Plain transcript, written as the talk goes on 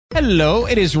Hello,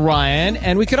 it is Ryan,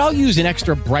 and we could all use an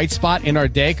extra bright spot in our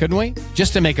day, couldn't we?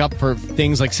 Just to make up for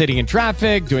things like sitting in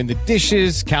traffic, doing the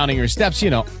dishes, counting your steps,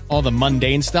 all the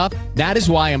mundane stuff. That is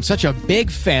why I'm such a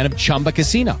big fan of Chumba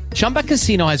Casino. Chumba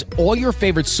Casino has all your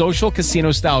favorite social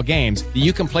casino-style games that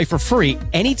you can play for free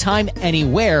anytime,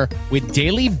 anywhere with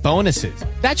daily bonuses.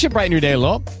 That should brighten your day a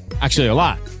little. Actually, a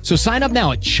lot. So sign up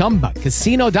now at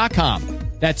ChumbaCasino.com.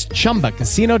 That's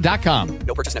ChumbaCasino.com.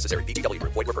 No purchase necessary. VGW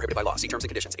Group. Void where prohibited by law. See terms and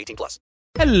conditions. 18+.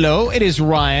 Hello, it is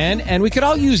Ryan, and we could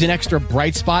all use an extra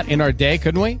bright spot in our day,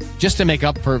 couldn't we? Just to make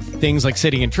up for things like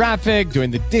sitting in traffic,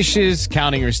 doing the dishes,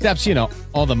 counting your steps,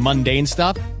 all the mundane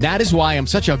stuff. That is why I'm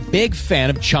such a big fan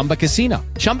of Chumba Casino.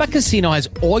 Chumba Casino has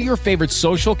all your favorite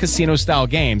social casino-style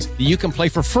games that you can play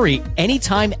for free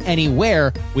anytime,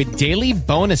 anywhere with daily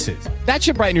bonuses. That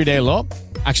should brighten your day a little.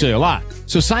 Actually, a lot.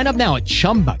 So sign up now at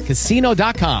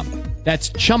ChumbaCasino.com.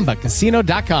 That's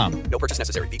ChumbaCasino.com. No purchase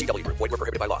necessary. VGW Group. Void where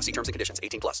prohibited by law. See terms and conditions.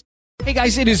 18+. Hey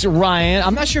guys, it is Ryan.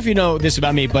 I'm not sure if you know this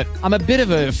about me, but I'm a bit of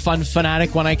a fun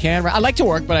fanatic when I can. I like to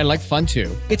work, but I like fun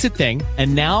too. It's a thing.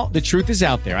 And now the truth is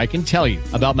out there. I can tell you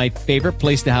about my favorite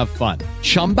place to have fun.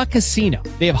 Chumba Casino.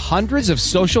 They have hundreds of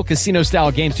social casino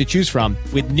style games to choose from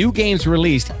with new games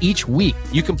released each week.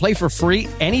 You can play for free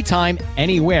anytime,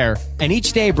 anywhere. And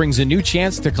each day brings a new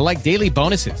chance to collect daily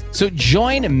bonuses. So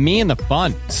join me in the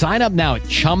fun. Sign up now at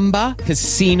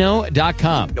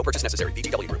ChumbaCasino.com. No purchase necessary.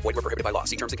 VGW Group. Void where prohibited by law.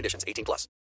 See terms and conditions. 18+.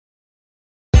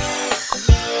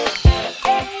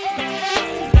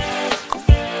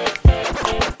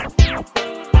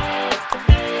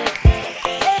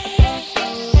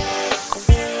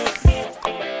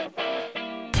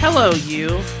 Hello,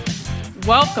 you.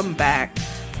 Welcome back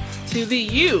to the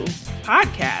You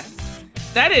podcast.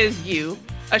 That is You,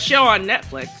 a show on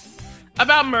Netflix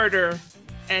about murder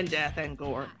and death and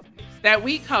gore that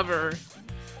we cover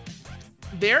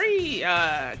very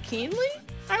keenly,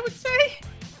 I would say,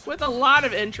 with a lot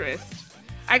of interest.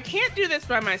 I can't do this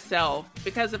by myself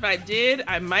because if I did,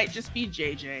 I might just be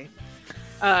JJ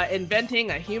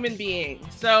inventing a human being.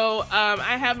 So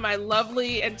I have my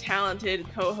lovely and talented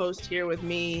co-host here with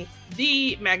me,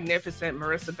 the magnificent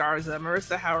Marissa Garza.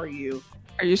 Marissa, how are you?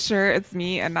 Are you sure it's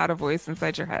me and not a voice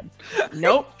inside your head?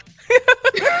 Nope.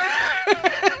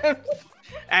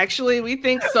 Actually, we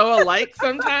think so alike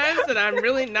sometimes, and I'm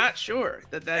really not sure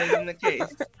that isn't the case.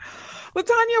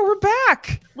 LaTanya, we're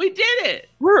back. We did it.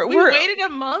 We waited a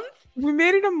month. We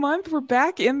made it a month. We're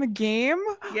back in the game.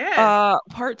 Yes.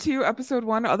 Part 2, episode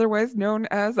 1, otherwise known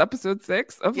as episode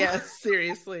 6 of Yes,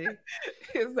 seriously.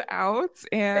 is out.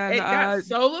 And it got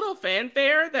so little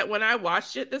fanfare that when I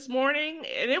watched it this morning,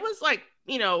 and it was like,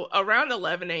 around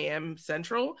 11 a.m.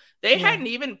 Central, they hadn't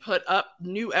even put up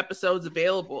new episodes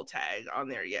available tag on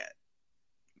there yet.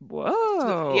 Whoa.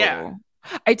 So, yeah.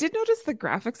 I did notice the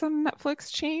graphics on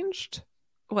Netflix changed.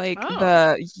 Like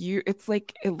it's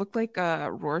like it looked like a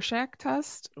Rorschach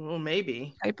test. Well,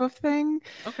 maybe type of thing.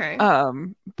 Okay.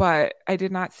 But I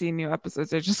did not see new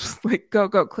episodes. It just was like go,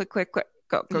 click,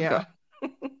 go.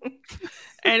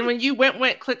 And when you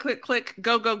went click,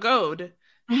 go, go'd,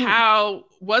 how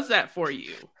was that for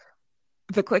you?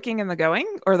 The clicking and the going,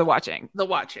 or the watching? The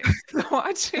watching. The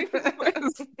watching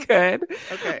was good.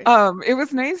 Okay. It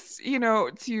was nice,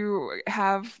 to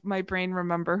have my brain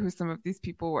remember who some of these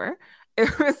people were.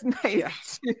 It was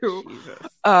nice to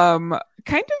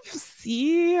kind of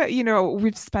see,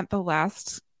 we've spent the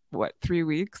last 3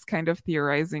 weeks kind of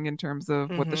theorizing in terms of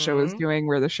what the show is doing,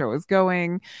 where the show is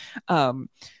going. And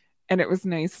it was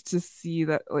nice to see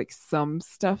that like some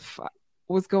stuff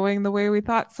was going the way we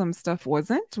thought, some stuff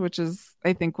wasn't, which is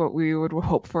I think what we would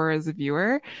hope for as a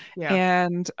viewer.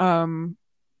 And I'm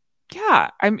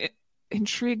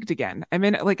intrigued again. I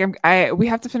mean, like we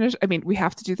have to finish. I mean, we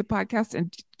have to do the podcast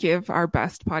and give our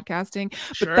best podcasting,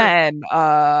 but then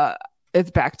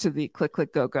it's back to the click,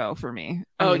 go for me.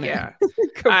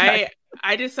 I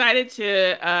decided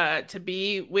to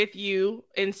be with you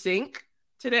in sync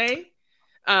today.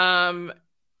 You're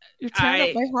tearing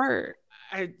up my heart.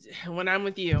 When I'm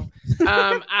with you,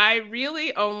 I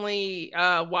really only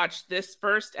watched this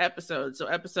first episode.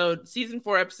 So season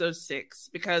 4, episode 6,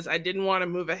 because I didn't want to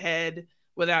move ahead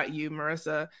without you,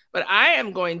 Marissa. But I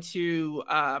am going to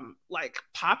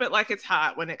pop it like it's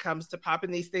hot when it comes to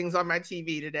popping these things on my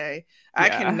TV today. Yeah. I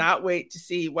cannot wait to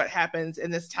see what happens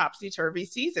in this topsy-turvy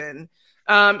season.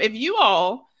 If you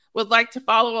all would like to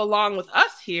follow along with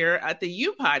us here at the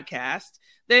You Podcast,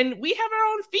 then we have our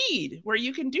own feed where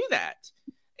you can do that.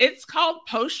 It's called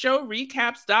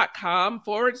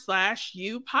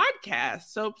postshowrecaps.com/You Podcast.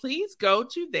 So please go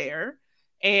to there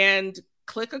and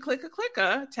click a,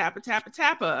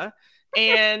 tappa.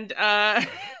 And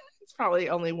it's probably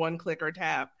only one click or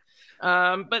tap.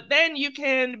 But then you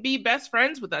can be best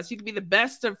friends with us. You can be the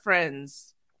best of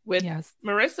friends with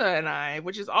Marissa and I,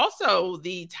 which is also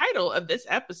the title of this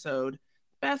episode,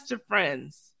 Best of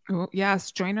Friends. Oh,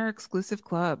 yes, join our exclusive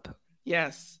club.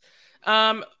 Yes.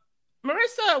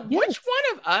 Marissa, which one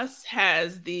of us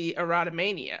has the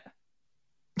erotomania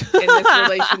in this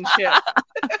relationship?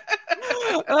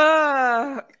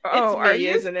 Are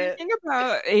you thinking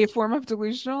about a form of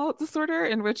delusional disorder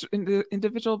in which the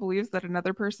individual believes that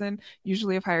another person,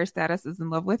 usually of higher status, is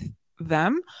in love with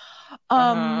them?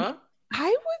 I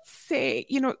would say,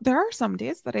 there are some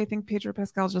days that I think Pedro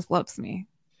Pascal just loves me.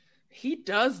 He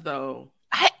does, though.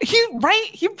 He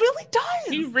really does.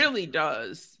 He really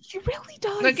does. He really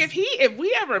does. Like if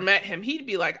we ever met him, he'd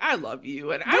be like, "I love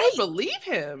you," and I would believe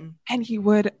him. And he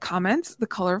would comment the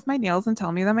color of my nails and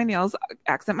tell me that my nails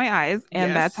accent my eyes,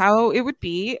 and that's how it would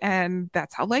be, and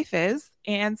that's how life is.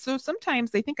 And so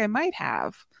sometimes I think I might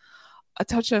have a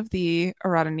touch of the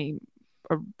erotomania.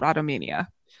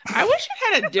 I wish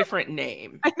it had a different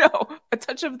name. I know, a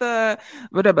touch of the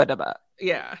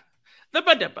yeah, the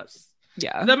badabas.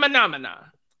 Yeah. The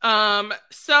phenomena.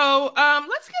 So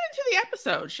let's get into the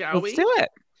episode, shall we? Let's do it.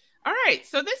 All right.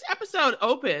 So this episode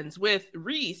opens with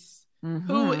Reese,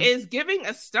 who is giving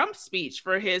a stump speech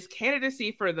for his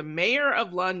candidacy for the mayor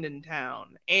of London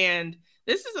town. And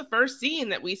this is the first scene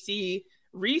that we see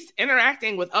Reese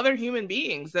interacting with other human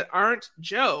beings that aren't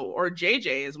Joe, or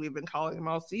JJ, as we've been calling him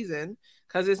all season,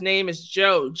 because his name is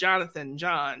Joe, Jonathan,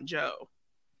 John, Joe.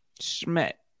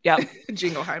 Schmidt. Yep.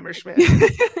 Jingleheimer Schmidt.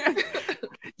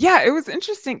 Yeah, it was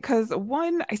interesting because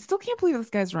one, I still can't believe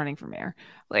this guy's running for mayor.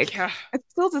 Like, it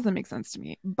still doesn't make sense to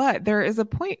me. But there is a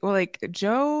point where, like,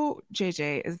 Joe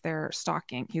JJ is there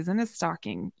stalking. He's in his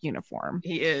stalking uniform.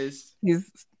 He is. He's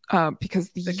because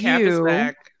the cap is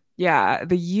back. Yeah,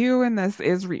 the U in this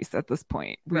is Reese at this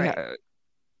point.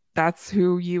 That's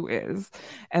who you is.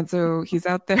 And so he's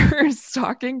out there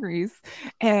stalking Reese.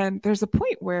 And there's a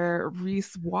point where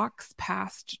Reese walks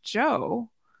past Joe.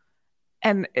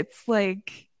 And it's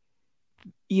like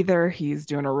either he's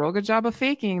doing a real good job of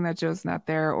faking that Joe's not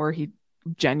there, or he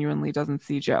genuinely doesn't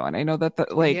see Joe. And I know that the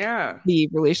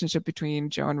relationship between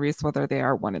Joe and Reese, whether they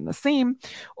are one and the same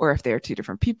or if they are two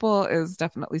different people, is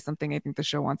definitely something I think the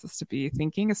show wants us to be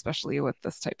thinking, especially with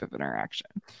this type of interaction.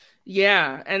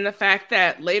 Yeah, and the fact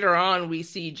that later on we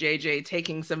see JJ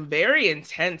taking some very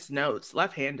intense notes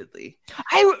left-handedly.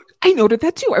 I noted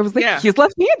that too. I was like, he's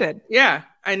left-handed. Yeah,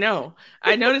 I know.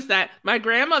 I noticed that. My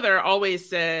grandmother always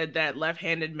said that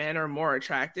left-handed men are more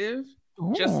attractive.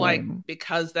 Just like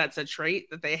because that's a trait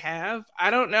that they have.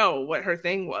 I don't know what her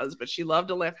thing was, but she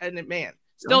loved a left-handed man.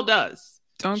 Still does.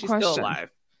 She's still alive.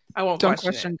 I won't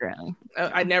question Granny.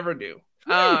 I never do.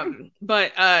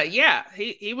 But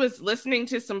he was listening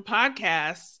to some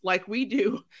podcasts like we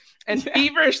do and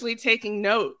feverishly taking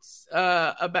notes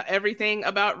about everything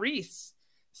about Reese.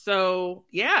 So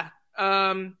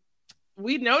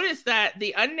we noticed that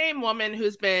the unnamed woman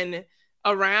who's been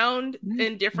around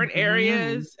in different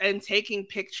areas and taking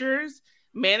pictures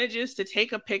manages to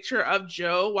take a picture of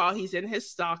Joe while he's in his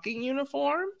stalking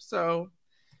uniform. So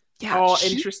all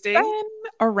interesting. Been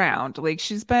around, like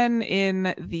she's been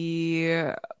in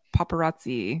the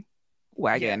paparazzi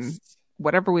wagon,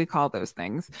 whatever we call those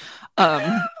things.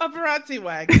 Paparazzi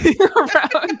wagon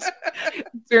around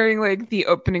during like the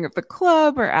opening of the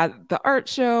club or at the art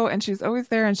show, and she's always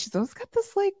there, and she's always got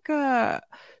this like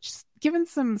she's given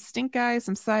some stink eye,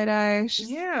 some side eye.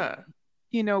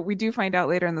 We do find out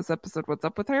later in this episode what's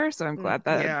up with her, so I'm glad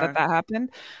that happened.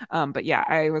 But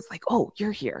I was like, oh,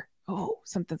 you're here. Oh,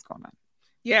 something's going on.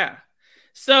 Yeah.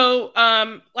 So,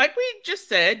 like we just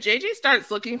said, JJ starts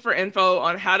looking for info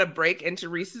on how to break into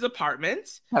Reese's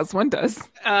apartment. As one does.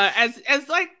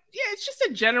 It's just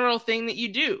a general thing that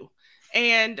you do.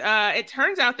 And it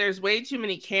turns out there's way too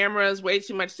many cameras, way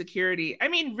too much security. I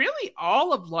mean, really,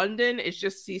 all of London is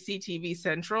just CCTV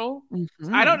central.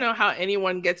 So I don't know how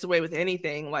anyone gets away with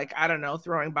anything, like, I don't know,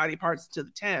 throwing body parts to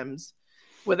the Thames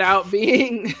without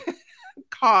being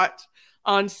caught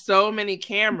on so many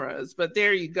cameras. But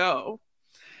there you go.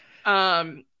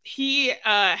 He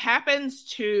happens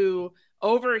to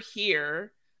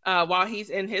overhear while he's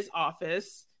in his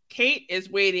office. Kate is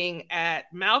waiting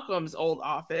at Malcolm's old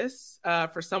office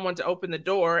for someone to open the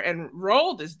door, and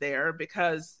Roald is there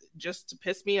because just to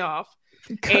piss me off.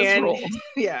 Roald.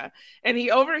 Yeah. And he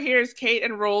overhears Kate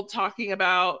and Roald talking,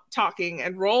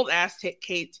 and Roald asks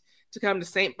Kate to come to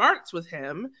St. Bart's with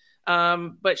him.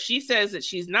 But she says that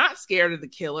she's not scared of the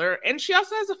killer, and she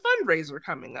also has a fundraiser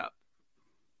coming up.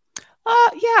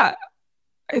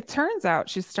 It turns out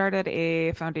she started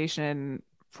a foundation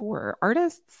for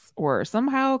artists or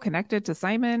somehow connected to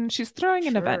Simon. She's throwing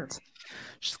an event.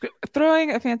 She's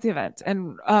throwing a fancy event.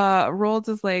 And Roald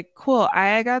is like, cool,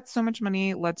 I got so much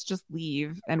money. Let's just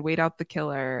leave and wait out the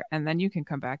killer. And then you can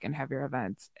come back and have your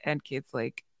event. And Kate's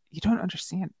like, you don't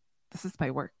understand. This is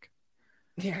my work.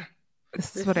 Yeah.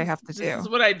 This is what I have to do. This is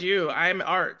what I do. I'm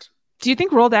art. Do you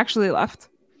think Roald actually left?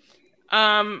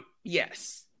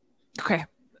 Yes. Okay.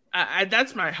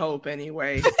 That's my hope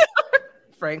anyway,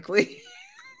 frankly.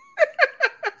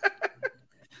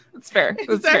 That's fair.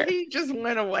 That's that fair. He just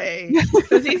went away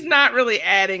because he's not really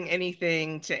adding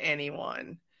anything to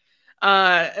anyone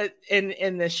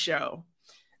in this show.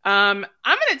 I'm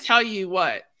going to tell you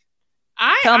what.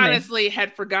 Tell honestly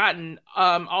had forgotten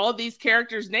all of these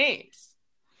characters' names.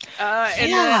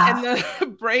 In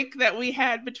the break that we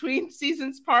had between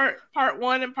seasons part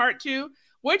 1 and part 2,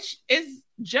 which is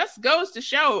just goes to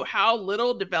show how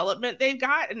little development they've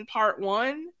got in part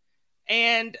 1.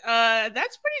 And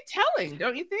that's pretty telling,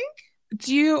 don't you think?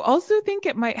 Do you also think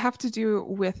it might have to do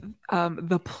with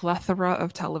the plethora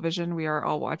of television we are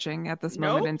all watching at this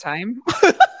moment in time?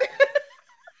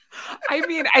 I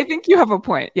mean, I think you have a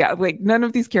point. Yeah, like none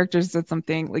of these characters did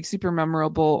something like super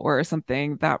memorable or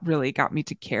something that really got me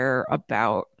to care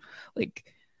about. Like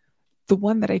the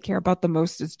one that I care about the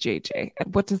most is JJ.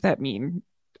 And what does that mean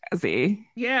as a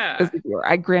viewer?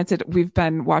 I granted we've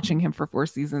been watching him for 4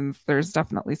 seasons. There's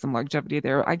definitely some longevity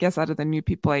there. I guess out of the new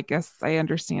people, I guess I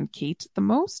understand Kate the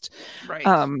most. Right.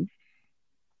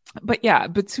 But yeah,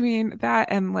 between that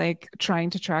and like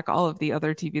trying to track all of the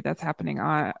other TV that's happening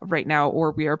on right now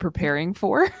or we are preparing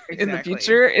for in the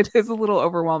future, it is a little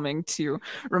overwhelming to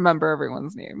remember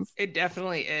everyone's names. It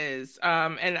definitely is.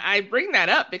 And I bring that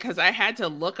up because I had to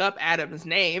look up Adam's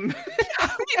name.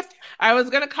 I was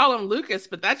going to call him Lucas,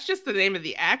 but that's just the name of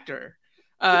the actor.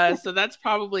 So that's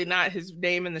probably not his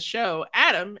name in the show.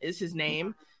 Adam is his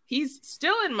name. He's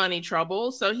still in money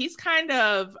trouble. So he's kind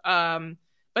of...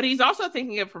 but he's also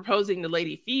thinking of proposing to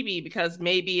Lady Phoebe because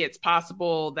maybe it's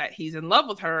possible that he's in love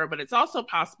with her, but it's also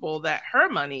possible that her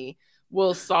money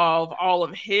will solve all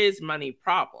of his money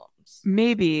problems.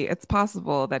 Maybe it's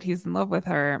possible that he's in love with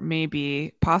her.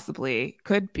 Maybe, possibly,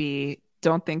 could be.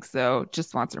 Don't think so.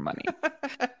 Just wants her money.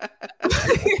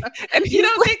 And you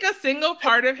don't think a single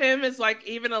part of him is like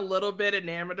even a little bit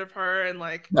enamored of her and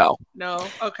like no.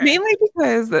 Okay. Mainly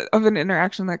because of an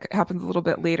interaction that happens a little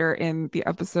bit later in the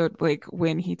episode, like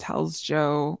when he tells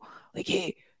Joe, like,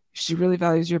 hey, she really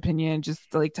values your opinion.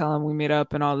 Just like tell him we made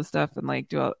up and all this stuff and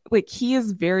like he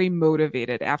is very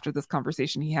motivated after this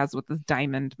conversation he has with this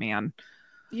diamond man.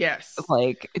 Yes.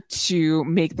 Like to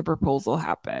make the proposal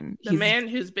happen. The man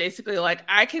who's basically like,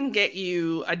 I can get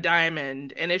you a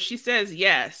diamond. And if she says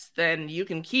yes, then you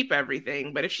can keep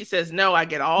everything. But if she says no, I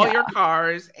get all your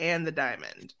cars and the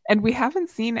diamond. And we haven't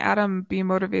seen Adam be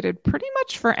motivated pretty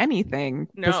much for anything.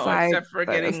 No, except for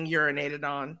getting urinated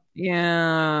on.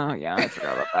 Yeah, I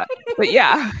forgot about that. But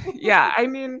yeah. I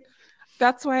mean,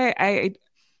 that's why I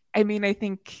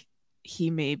think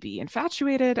he may be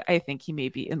infatuated. I think he may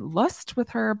be in lust with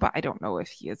her, but I don't know if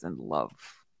he is in love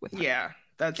with her. Yeah,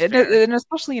 that's fair. And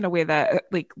especially in a way that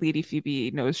like Lady Phoebe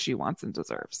knows she wants and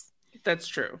deserves. That's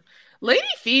true. Lady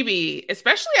Phoebe,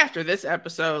 especially after this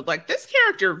episode, like this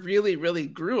character really, really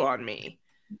grew on me.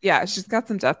 Yeah, she's got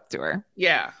some depth to her.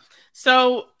 Yeah.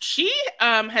 So she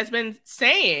has been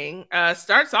saying,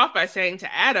 starts off by saying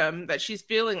to Adam that she's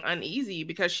feeling uneasy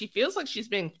because she feels like she's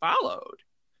being followed.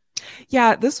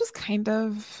 Yeah, this was kind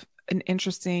of an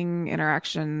interesting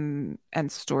interaction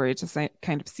and story to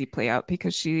kind of see play out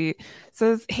because she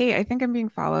says, hey, I think I'm being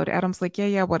followed. Adam's like,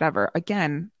 yeah, whatever.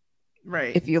 Again,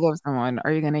 right. If you love someone,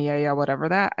 are you going to yeah, whatever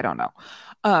that? I don't know.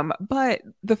 But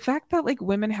the fact that like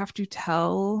women have to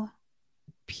tell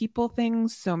people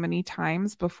things so many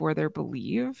times before they're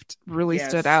believed really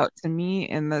stood out to me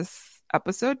in this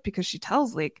episode because she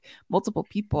tells like multiple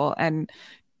people and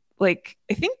like,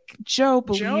 I think Joe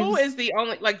is the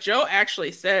only, like, Joe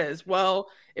actually says, well,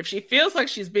 if she feels like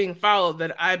she's being followed,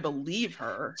 then I believe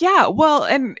her. Yeah, well,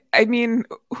 and I mean,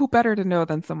 who better to know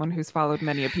than someone who's followed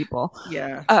many of people?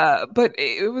 Yeah. But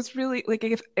it was really, like,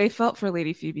 I felt for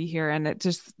Lady Phoebe here, and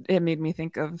it made me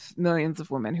think of millions of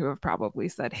women who have probably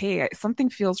said, hey, something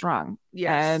feels wrong.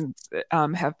 Yes.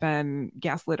 And have been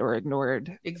gaslit or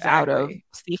ignored out of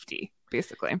safety.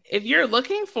 Basically, if you're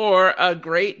looking for a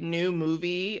great new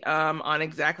movie on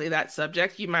exactly that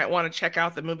subject, you might want to check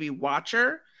out the movie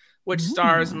Watcher, which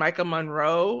stars Micah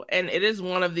Monroe, and it is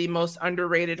one of the most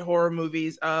underrated horror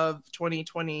movies of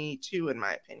 2022, in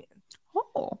my opinion.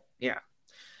 Oh, yeah.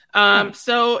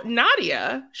 So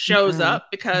Nadia shows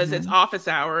up because it's office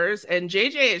hours, and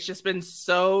JJ has just been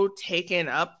so taken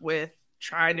up with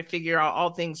trying to figure out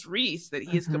all things Reese that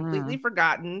he has completely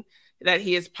forgotten that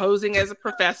he is posing as a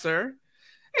professor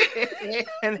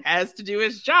and has to do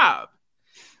his job.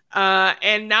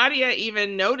 And Nadia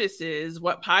even notices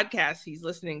what podcast he's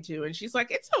listening to. And she's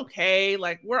like, it's okay.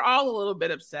 Like, we're all a little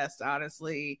bit obsessed,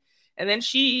 honestly. And then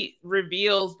she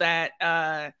reveals that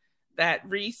that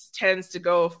Reese tends to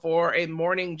go for a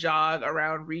morning jog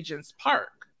around Regent's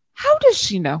Park. How does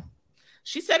she know?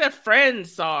 She said a friend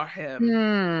saw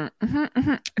him.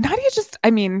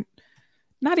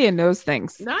 Nadia knows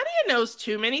things. Nadia knows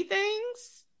too many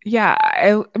things. Yeah,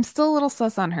 I'm still a little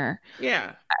sus on her.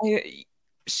 Yeah.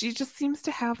 She just seems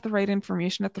to have the right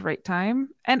information at the right time.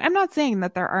 And I'm not saying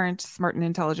that there aren't smart and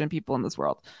intelligent people in this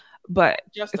world, but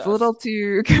Just it's us. a little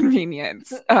too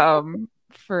convenient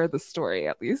for the story,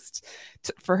 at least,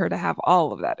 for her to have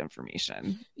all of that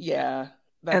information. Yeah,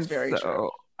 that's very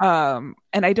true. And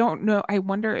I don't know. I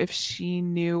wonder if she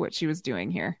knew what she was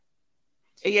doing here.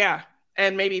 Yeah,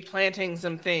 and maybe planting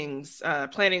some things,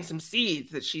 planting some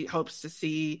seeds that she hopes to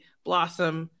see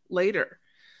blossom later.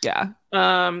 Yeah.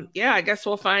 Yeah, I guess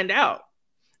we'll find out.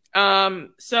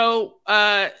 So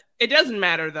it doesn't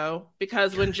matter though,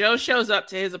 because when Joe shows up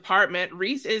to his apartment,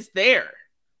 Reese is there.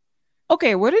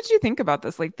 Okay, what did you think about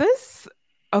this? Like this,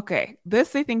 okay,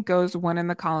 this I think goes one in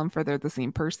the column for they're the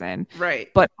same person. Right.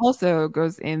 But also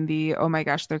goes in the, oh my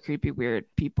gosh, they're creepy, weird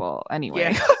people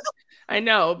anyway. Yeah. I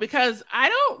know, because I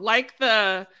don't like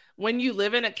when you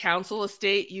live in a council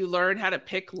estate, you learn how to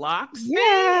pick locks.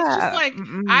 Yeah. It's just like,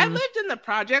 I lived in the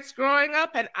projects growing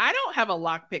up and I don't have a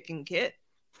lock picking kit.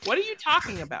 What are you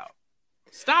talking about?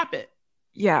 Stop it.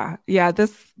 Yeah.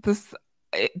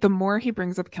 The more he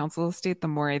brings up council estate, the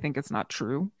more I think it's not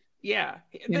true. Yeah.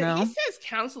 He says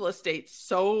council estate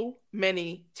so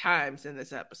many times in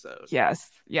this episode. Yes.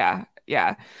 Yeah.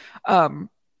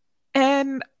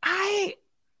 And I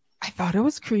thought it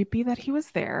was creepy that he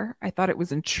was there. I thought it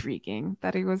was intriguing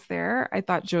that he was there. I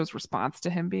thought Joe's response to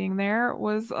him being there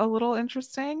was a little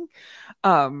interesting.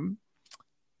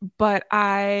 But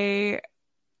I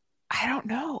don't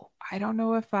know. I don't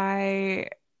know if I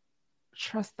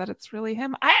trust that it's really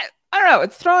him. I don't know.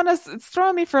 It's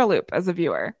throwing me for a loop as a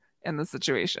viewer in this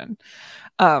situation.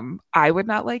 I would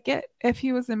not like it if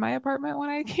he was in my apartment when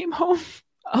I came home.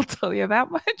 I'll tell you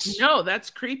that much. No, that's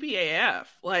creepy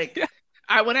AF. Like,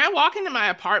 when I walk into my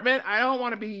apartment, I don't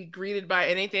want to be greeted by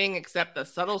anything except the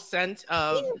subtle scent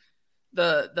of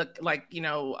the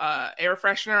air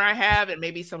freshener I have and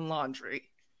maybe some laundry.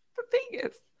 The thing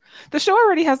is, the show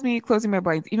already has me closing my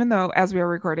blinds, even though as we are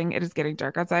recording, it is getting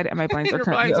dark outside and my blinds are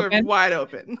currently open. Are wide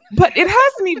open. But it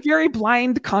has me very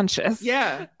blind conscious.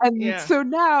 Yeah. And so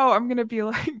now I'm going to be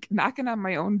like knocking on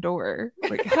my own door.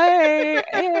 Like, hey,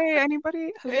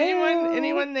 anybody? Hello?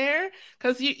 Anyone there?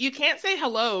 Because you can't say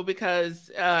hello because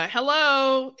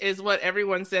hello is what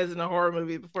everyone says in a horror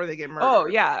movie before they get murdered. Oh,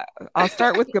 yeah. I'll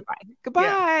start with goodbye. Goodbye.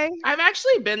 Yeah. I've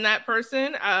actually been that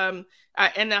person.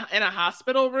 In a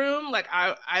hospital room, like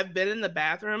I've been in the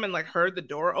bathroom and like heard the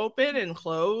door open and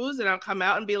close, and I'll come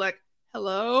out and be like,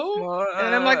 "Hello,"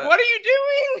 and I'm like, "What are you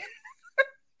doing?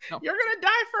 No. You're gonna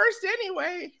die first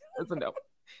anyway." It's a nope.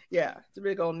 Yeah, it's a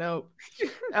big old nope.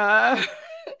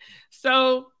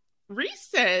 So Reese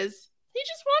says he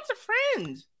just wants a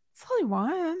friend. That's all he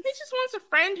wants. He just wants a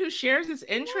friend who shares his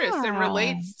interests and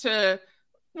relates to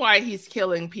why he's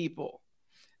killing people.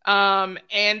 And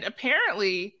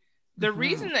apparently, the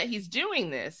reason that he's doing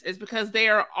this is because they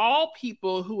are all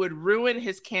people who would ruin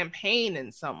his campaign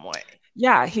in some way.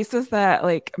 Yeah, he says that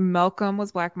like Malcolm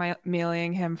was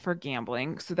blackmailing him for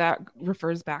gambling. So that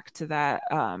refers back to that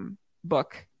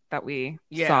book that we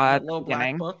saw at the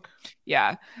beginning. Book.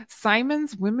 Yeah.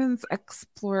 Simon's women's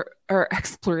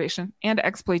exploration and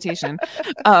exploitation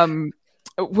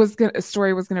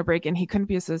story was gonna break, and he couldn't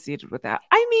be associated with that.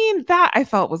 I mean, that I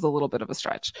felt was a little bit of a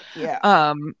stretch.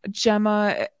 Yeah.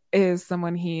 Gemma is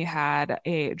someone he had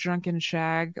a drunken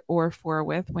shag or four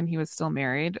with when he was still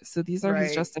married. So these are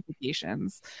his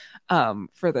justifications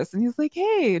for this. And he's like,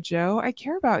 hey, Joe, I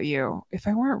care about you. If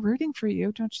I weren't rooting for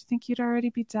you, don't you think you'd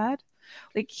already be dead?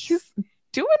 Like he's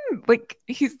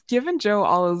given Joe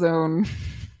all his own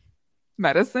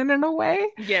medicine in a way.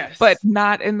 Yes. But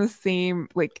not in the same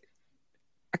like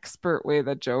expert way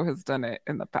that Joe has done it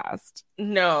in the past.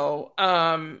 No.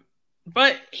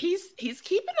 But he's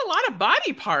keeping a lot of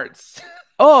body parts.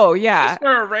 Oh, yeah. Just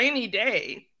for a rainy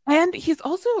day. And he's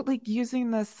also like using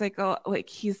this cycle, like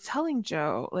he's telling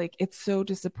Joe, like, it's so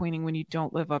disappointing when you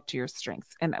don't live up to your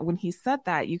strengths. And when he said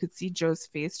that, you could see Joe's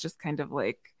face just kind of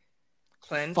like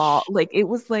clench. Fall. Like it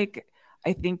was like,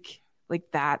 I think like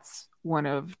that's one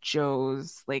of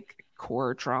Joe's like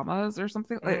core traumas or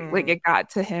something. Like it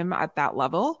got to him at that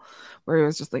level where he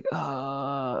was just like,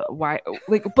 why?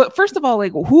 Like, but first of all,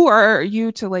 like, who are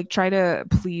you to like try to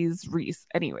please Reese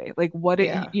anyway? Like, what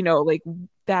like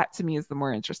that to me is the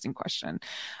more interesting question.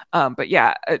 But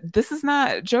yeah, this is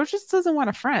not, Joe just doesn't want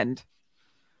a friend.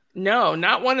 No,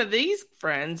 not one of these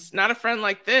friends. Not a friend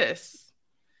like this.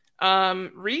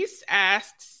 Reese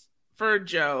asks for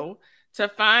Joe to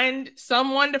find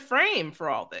someone to frame for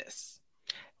all this.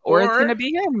 Or it's going to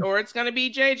be him. Or it's going to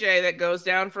be JJ that goes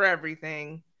down for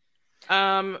everything.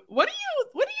 What do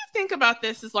you think about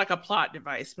this as like a plot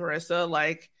device, Marissa?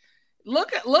 Like,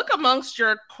 look amongst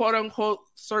your quote unquote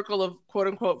circle of quote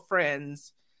unquote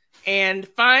friends and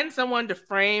find someone to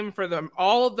frame for them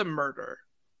all of the murder.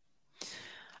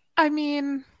 I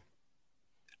mean,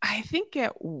 I think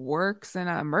it works in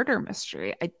a murder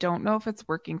mystery. I don't know if it's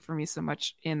working for me so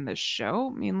much in the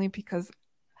show, mainly because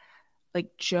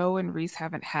like Joe and Reese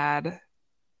haven't had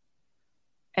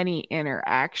any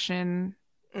interaction.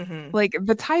 Like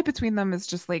the tie between them is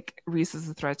just like Reese is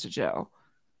a threat to Joe.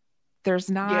 There's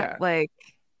not like,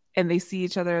 and they see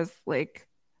each other as like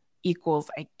equals,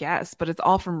 I guess, but it's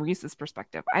all from Reese's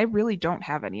perspective. I really don't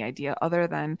have any idea other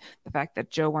than the fact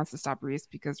that Joe wants to stop Reese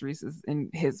because Reese is in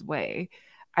his way.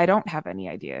 I don't have any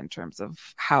idea in terms of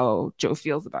how Joe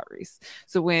feels about Reese.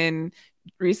 So when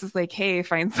Reese is like, hey,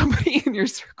 find somebody in your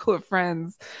circle of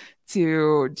friends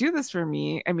to do this for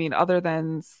me, I mean, other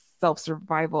than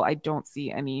self-survival, I don't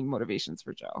see any motivations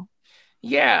for Joe.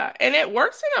 Yeah, and it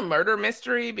works in a murder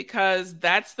mystery because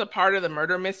that's the part of the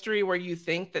murder mystery where you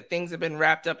think that things have been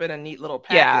wrapped up in a neat little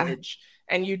package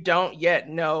and you don't yet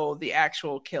know the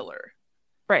actual killer.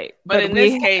 Right. But in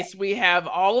this case, we have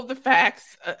all of the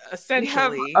facts,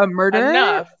 essentially. We have a murder.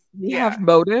 Enough. We have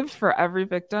motive for every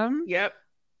victim. Yep.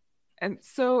 And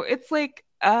so it's like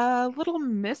a little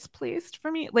misplaced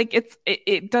for me. Like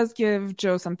it does give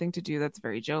Joe something to do that's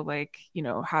very Joe-like, you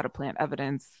know, how to plant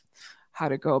evidence, how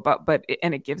to go about,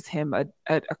 and it gives him a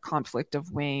conflict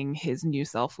of weighing his new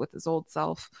self with his old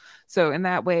self. So in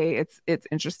that way, it's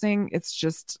interesting. It's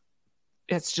just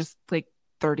like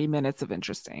 30 minutes of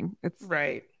interesting. It's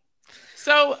right.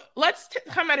 So let's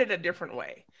come at it a different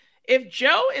way. If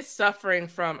Joe is suffering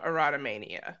from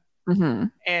erotomania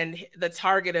and the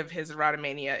target of his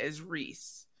erotomania is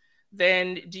Reese,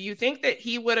 then do you think that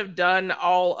he would have done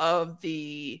all of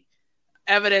the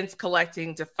evidence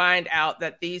collecting to find out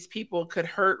that these people could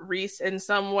hurt Reese in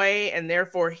some way and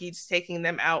therefore he's taking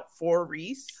them out for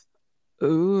Reese?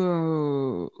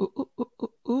 Ooh.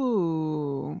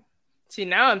 See,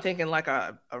 now I'm thinking like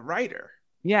a writer.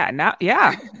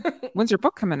 Yeah. When's your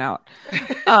book coming out?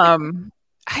 I mean,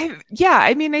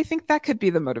 I think that could be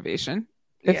the motivation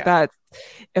if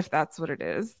that's what it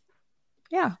is.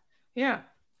 Yeah.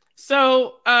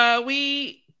 So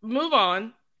we move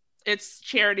on. It's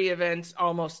charity events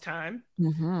almost time.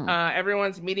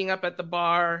 Everyone's meeting up at the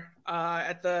bar,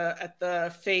 at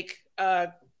the fake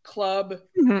club,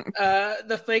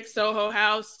 the fake Soho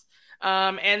House.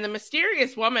 And the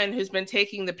mysterious woman who's been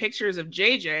taking the pictures of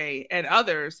JJ and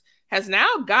others has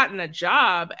now gotten a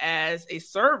job as a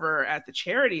server at the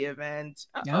charity event.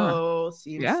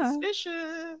 Seems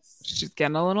suspicious. She's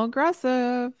getting a little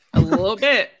aggressive. A little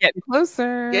bit. Getting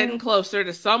closer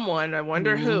to someone. I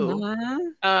wonder who.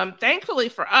 Thankfully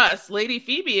for us, Lady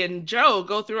Phoebe and Joe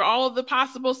go through all of the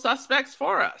possible suspects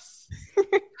for us.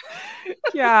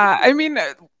 Yeah, I mean,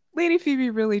 Lady Phoebe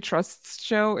really trusts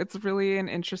Joe. It's really an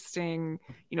interesting,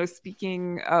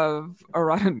 speaking of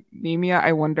erotomania,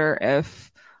 I wonder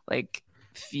if like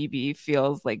Phoebe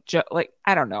feels like Joe, like,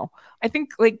 I don't know. I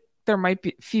think like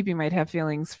Phoebe might have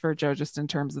feelings for Joe just in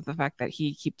terms of the fact that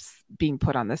he keeps being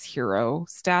put on this hero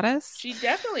status. She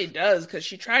definitely does, because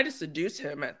she tried to seduce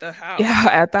him at the house. Yeah,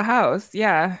 at the house.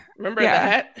 Yeah. Remember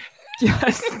that?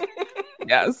 Yes.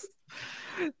 Yes.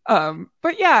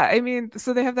 But yeah, I mean,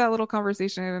 so they have that little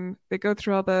conversation. They go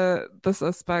through all the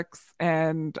suspects,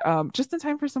 and just in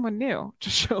time for someone new to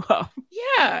show up.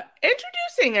 Yeah,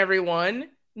 introducing everyone,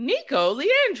 Nico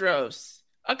Leandros,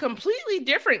 a completely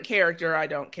different character I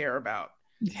don't care about.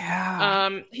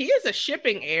 Yeah. He is a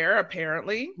shipping heir,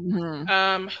 apparently.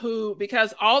 Who,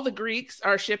 because all the Greeks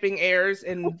are shipping heirs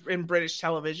in British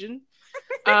television,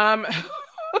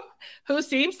 who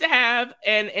seems to have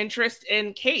an interest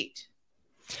in Kate.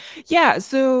 Yeah,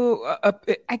 so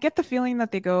I get the feeling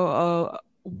that they go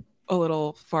a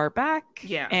little far back.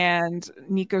 Yeah. And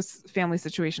Nico's family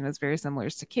situation is very similar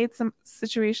to Kate's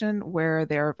situation, where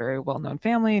they're a very well-known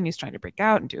family and he's trying to break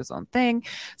out and do his own thing.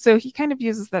 So he kind of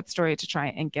uses that story to try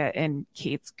and get in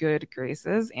Kate's good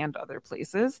graces and other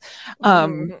places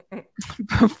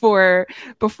before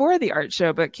the art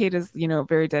show. But Kate is,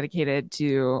 very dedicated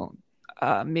to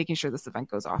making sure this event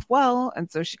goes off well.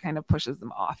 And so she kind of pushes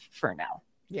them off for now.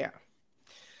 Yeah.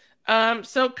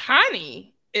 So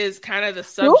Connie is kind of the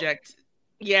subject. Nope.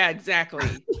 Yeah, exactly.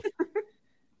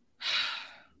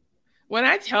 When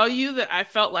I tell you that I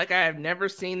felt like I have never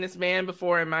seen this man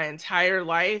before in my entire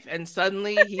life, and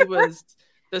suddenly he was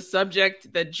the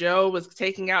subject that Joe was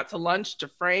taking out to lunch to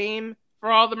frame for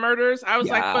all the murders, I was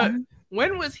like, but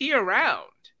when was he around?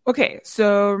 Okay,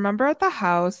 so remember at the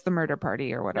house, the murder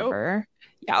party or whatever?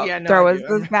 Nope. Yeah, no, there was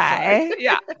this guy.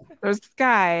 Yeah, there was this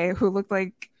guy who looked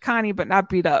like Connie but not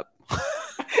beat up.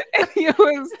 And he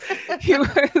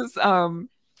was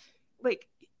like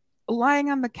lying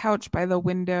on the couch by the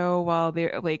window while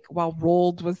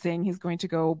Roald was saying he's going to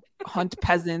go hunt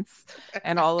peasants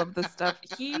and all of this stuff.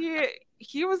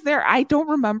 He was there. I don't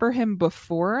remember him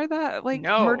before that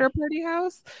murder party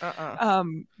house.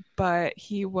 But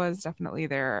he was definitely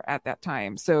there at that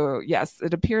time. So yes,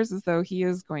 it appears as though he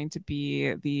is going to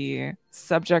be the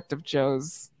subject of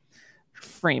Joe's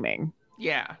framing.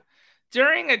 Yeah.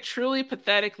 During a truly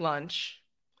pathetic lunch,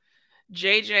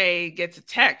 JJ gets a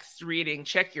text reading,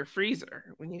 check your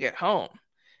freezer when you get home.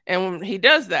 And when he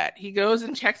does that, he goes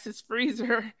and checks his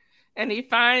freezer and he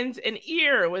finds an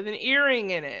ear with an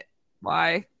earring in it.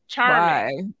 Why?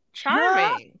 Charming. Why?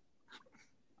 Charming.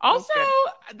 Also,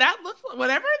 that looks,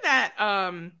 whatever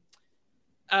that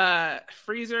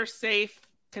freezer safe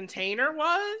container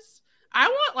was, I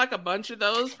want like a bunch of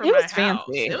those for my house.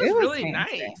 Fancy. It was really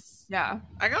fancy. Nice. Yeah.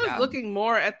 Like I was looking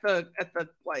more at the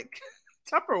like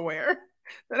Tupperware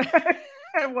than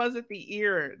I was at the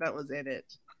ear that was in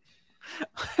it.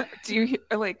 Do you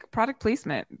product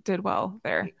placement did well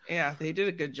there? Yeah, they did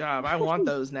a good job. I want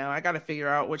those now. I got to figure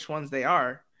out which ones they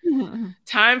are.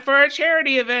 Time for a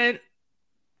charity event.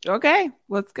 Okay,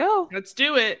 let's go. Let's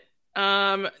do it.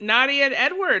 Nadia and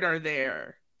Edward are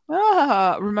there.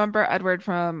 Remember Edward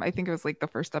from, I think it was like the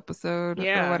first episode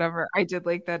or whatever. I did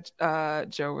like that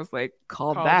Joe was like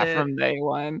called that it from day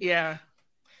one. Yeah.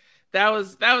 That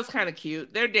was kind of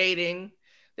cute. They're dating.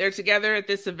 They're together at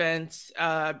this event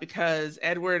because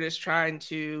Edward is trying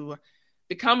to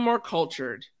become more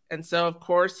cultured. And so, of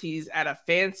course, he's a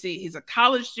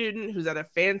college student who's at a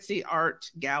fancy art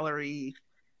gallery.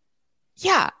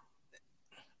 Yeah.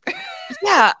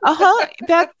 Yeah.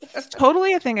 That's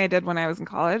totally a thing I did when I was in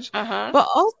college. But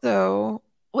also,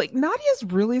 Nadia's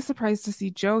really surprised to see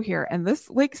Joe here. And this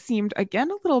seemed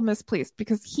again a little misplaced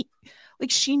because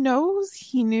she knows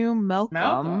he knew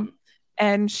Malcolm.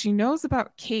 And she knows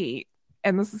about Kate,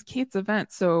 and this is Kate's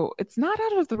event, so it's not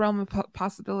out of the realm of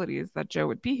possibilities that Joe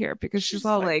would be here because she's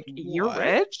all like, "You're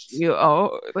rich, you're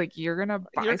gonna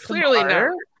buy you're some clearly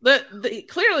art?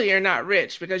 Clearly you're not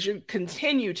rich because you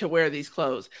continue to wear these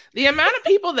clothes." The amount of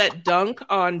people that dunk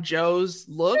on Joe's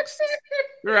looks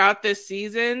throughout this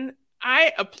season,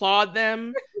 I applaud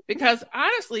them because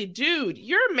honestly, dude,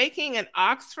 you're making an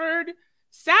Oxford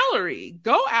salary.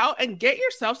 Go out and get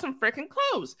yourself some freaking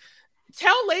clothes.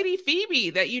 Tell Lady Phoebe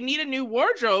that you need a new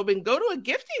wardrobe and go to a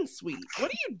gifting suite. What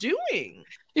are you doing?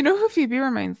 You know who Phoebe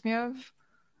reminds me of?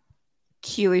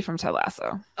 Keeley from Ted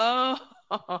Lasso.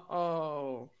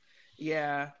 Oh,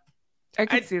 yeah. I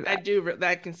can see that. I do.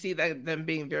 I can see that them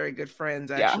being very good friends,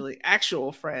 actually.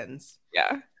 Actual friends.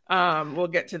 Yeah. We'll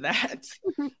get to that.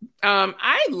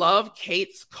 I love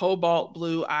Kate's cobalt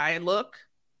blue eye look.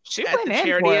 She at went the in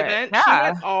charity for it. event. Yeah. She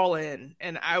went all in,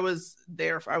 and I was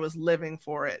there. I was living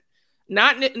for it.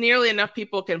 Not nearly enough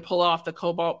people can pull off the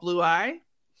cobalt blue eye,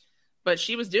 but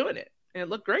she was doing it, and it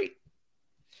looked great.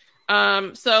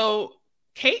 So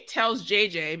Kate tells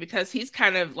JJ, because he's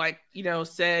kind of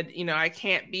said, I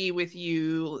can't be with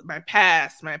you, my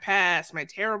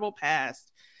terrible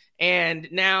past. And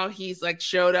now he's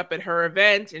showed up at her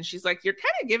event, and she's like, you're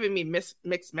kind of giving me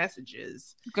mixed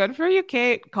messages. Good for you,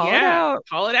 Kate. Call it out.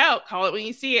 Call it out. Call it when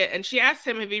you see it. And she asks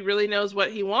him if he really knows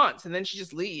what he wants, and then she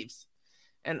just leaves.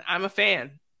 And I'm a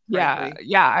fan. Frankly.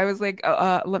 Yeah. I was like,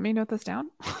 let me note this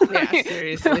down. Yeah,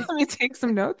 seriously. Let me take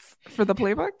some notes for the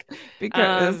playbook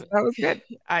because that was good.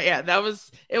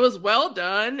 It was well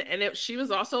done. And she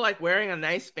was also wearing a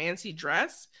nice fancy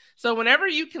dress. So whenever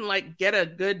you can get a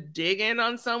good dig in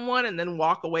on someone and then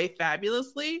walk away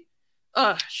fabulously,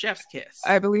 chef's kiss.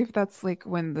 I believe that's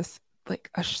when this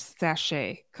a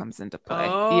sachet comes into play.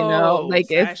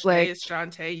 It's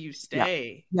Shantae, you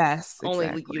stay. Yeah. Yes, only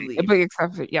exactly. you leave. But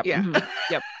except for, yep. Yeah. Mm-hmm.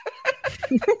 Yep.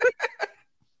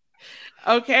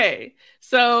 Okay,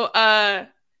 so apparently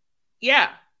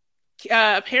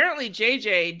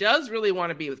JJ does really want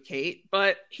to be with Kate,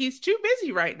 but he's too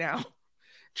busy right now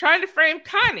trying to frame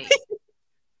Connie.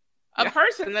 a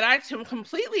person that I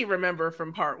completely remember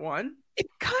from part 1.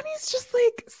 Connie's just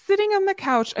like sitting on the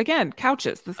couch again.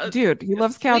 Couches. This dude, he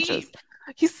loves couches.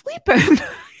 He's sleeping,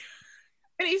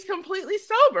 and he's completely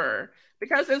sober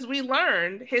because, as we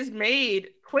learned, his maid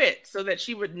quit so that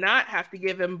she would not have to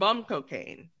give him bum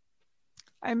cocaine.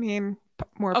 I mean,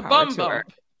 more a power bum to bump. her.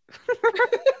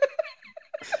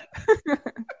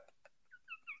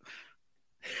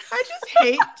 I just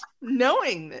hate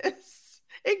knowing this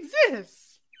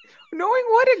exists. Knowing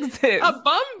what exists? A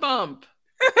bum bump.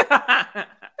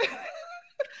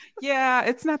 Yeah,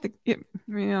 it's not the yeah.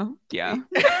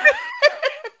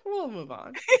 We'll move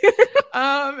on.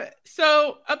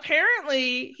 So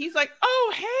apparently he's like,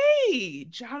 "Oh, hey,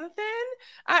 Jonathan.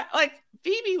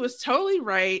 Phoebe was totally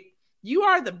right. You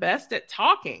are the best at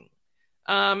talking.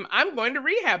 I'm going to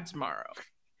rehab tomorrow."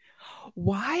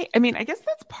 Why? I mean, I guess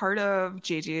that's part of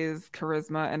JJ's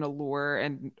charisma and allure,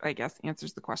 and I guess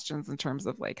answers the questions in terms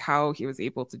of like how he was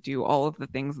able to do all of the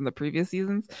things in the previous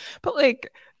seasons. But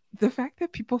like the fact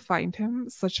that people find him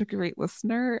such a great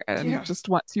listener and just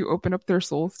want to open up their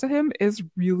souls to him is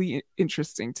really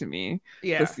interesting to me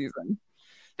this season.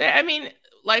 I mean,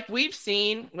 like we've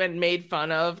seen when made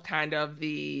fun of kind of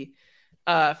the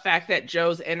fact that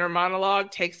Joe's inner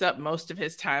monologue takes up most of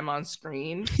his time on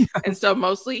screen. Yes. And so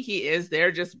mostly he is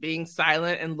there just being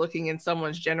silent and looking in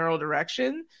someone's general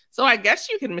direction. So I guess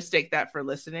you can mistake that for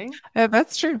listening.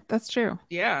 That's true. That's true.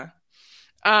 Yeah.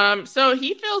 So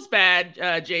he feels bad,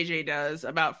 JJ does,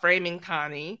 about framing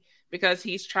Connie because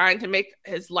he's trying to make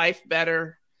his life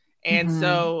better. And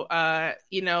so,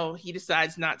 he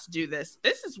decides not to do this.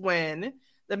 This is when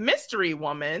the mystery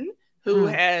woman who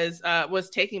was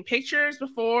taking pictures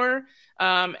before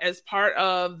as part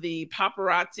of the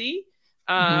paparazzi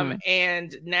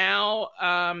and now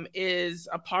is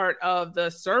a part of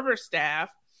the server staff,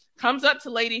 comes up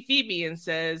to Lady Phoebe and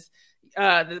says,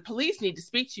 the police need to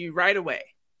speak to you right away.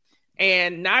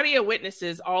 And Nadia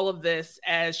witnesses all of this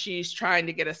as she's trying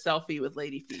to get a selfie with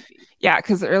Lady Phoebe. Yeah,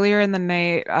 because earlier in the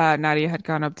night, Nadia had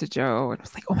gone up to Joe and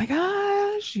was like, "Oh my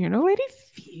gosh, you know Lady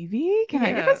Phoebe? Can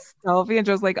I get a selfie?" And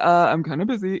Joe's like, "I'm kind of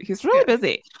busy." He's really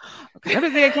busy. I'm kind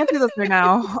of busy. I can't do this right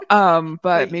now.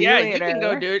 But maybe later. You can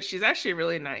go do it. She's actually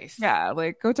really nice. Yeah,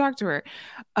 like go talk to her.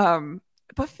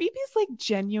 But Phoebe's like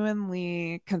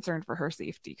genuinely concerned for her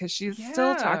safety because she's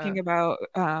still talking about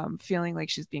feeling like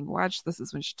she's being watched. This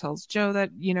is when she tells Joe that,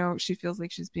 she feels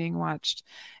like she's being watched.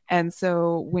 And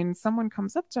so when someone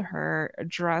comes up to her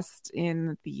dressed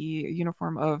in the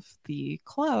uniform of the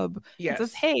club and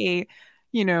says, "Hey,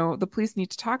 the police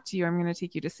need to talk to you. I'm going to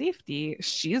take you to safety."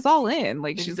 She's all in.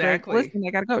 Like, she's like, "Listen,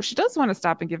 I got to go." She does want to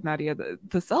stop and give Nadia the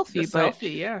selfie, but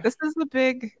this is the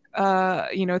big,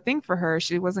 thing for her.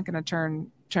 She wasn't going to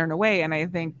turn away. And I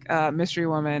think Mystery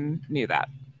Woman knew that.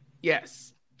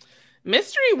 Yes.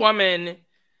 Mystery Woman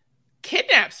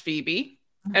kidnaps Phoebe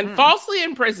and falsely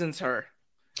imprisons her.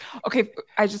 Okay.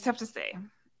 I just have to say,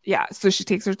 so she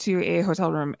takes her to a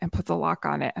hotel room and puts a lock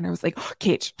on it. And I was like, oh,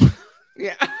 cage.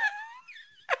 Yeah.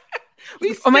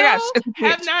 We still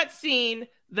have not seen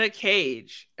the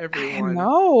cage, everyone.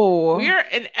 No. We are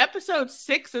in episode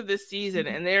 6 of this season,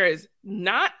 and there is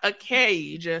not a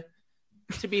cage to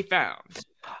be found.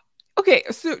 Okay,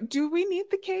 so do we need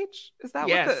the cage? Is that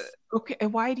yes. Okay,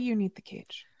 and why do you need the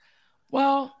cage?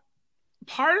 Well,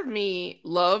 part of me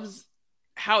loves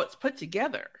how it's put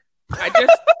together.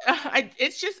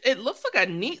 It looks like a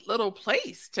neat little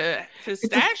place to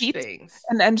stash things.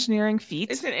 An engineering feat.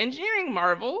 It's an engineering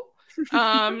marvel.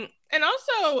 And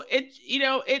also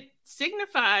it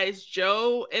signifies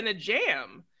Joe in a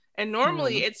jam, and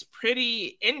normally it's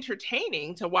pretty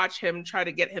entertaining to watch him try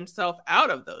to get himself out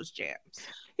of those jams.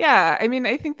 Yeah, I mean,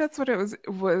 I think that's what it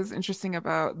was interesting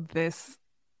about this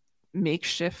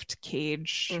makeshift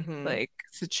cage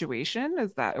situation,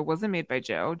 is that it wasn't made by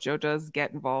Joe. Joe does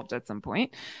get involved at some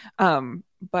point,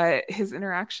 but his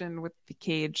interaction with the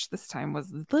cage this time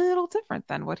was a little different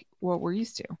than what we're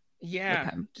used to. Yeah,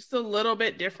 just a little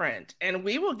bit different. And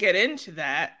we will get into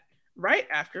that right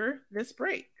after this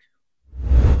break.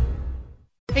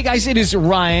 Hey guys, it is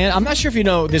Ryan. I'm not sure if you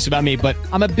know this about me, but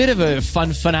I'm a bit of a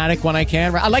fun fanatic when I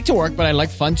can. I like to work, but I like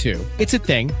fun too. It's a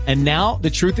thing. And now the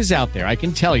truth is out there. I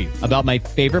can tell you about my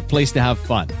favorite place to have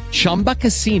fun. Chumba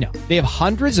Casino. They have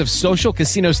hundreds of social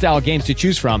casino style games to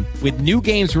choose from with new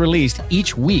games released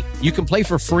each week. You can play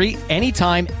for free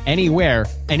anytime, anywhere.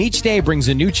 And each day brings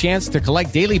a new chance to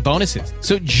collect daily bonuses.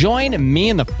 So join me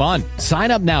in the fun.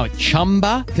 Sign up now at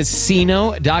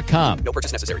ChumbaCasino.com. No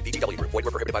purchase necessary. VGW Group. Void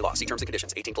where prohibited by law. See terms and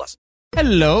conditions. 18+.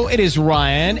 Hello, it is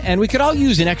Ryan, and we could all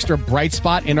use an extra bright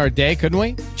spot in our day, couldn't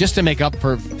we? Just to make up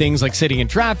for things like sitting in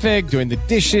traffic, doing the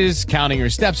dishes, counting your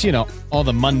steps, all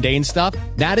the mundane stuff.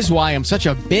 That is why I'm such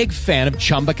a big fan of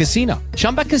Chumba Casino.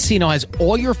 Chumba Casino has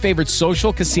all your favorite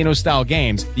social casino-style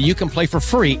games that you can play for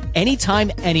free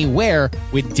anytime, anywhere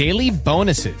with daily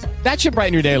bonuses. That should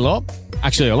brighten your day a little.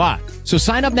 Actually, a lot. So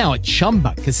sign up now at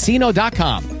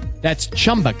ChumbaCasino.com. That's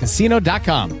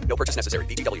ChumbaCasino.com. No purchase necessary.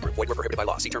 VGW Group. Void where prohibited by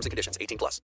law. See terms and conditions.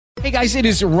 18+. Hey guys, it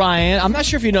is Ryan. I'm not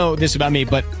sure if you know this about me,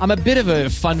 but I'm a bit of a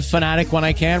fun fanatic when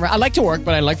I can. I like to work,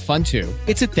 but I like fun too.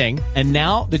 It's a thing. And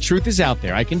now the truth is out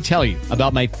there. I can tell you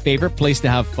about my favorite place to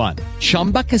have fun.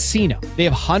 Chumba Casino. They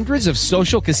have hundreds of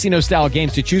social casino style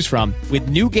games to choose from with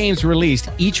new games released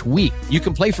each week. You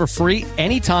can play for free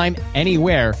anytime,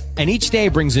 anywhere. And each day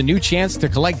brings a new chance to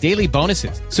collect daily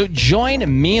bonuses. So join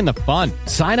me in the fun.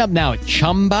 Sign up now at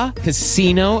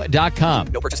ChumbaCasino.com.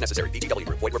 No purchase necessary. VGW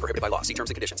Group. Void where prohibited by law. See terms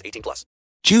and conditions. 18+.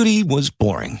 Judy was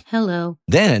boring. Hello.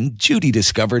 Then Judy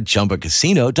discovered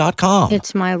ChumbaCasino.com.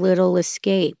 It's my little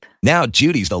escape. Now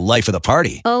Judy's the life of the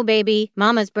party. Oh, baby,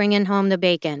 mama's bringing home the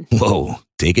bacon. Whoa,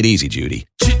 take it easy, Judy.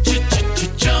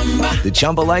 The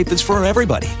Chumba life is for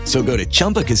everybody. So go to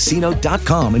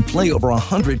ChumbaCasino.com and play over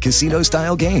 100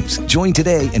 casino-style games. Join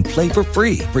today and play for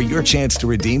free for your chance to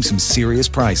redeem some serious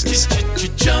prizes.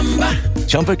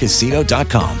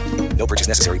 ChumbaCasino.com. No purchase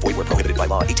necessary. Void where prohibited by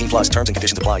law. 18+. Terms and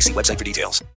conditions apply. See website for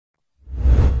details.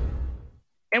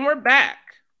 And we're back.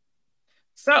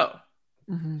 So,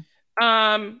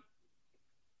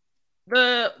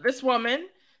 this woman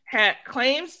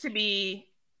claims to be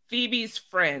Phoebe's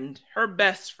friend, her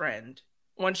best friend,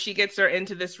 when she gets her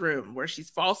into this room where she's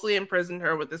falsely imprisoned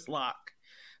her with this lock.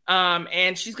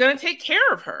 And she's going to take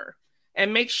care of her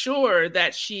and make sure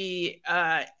that she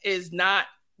is not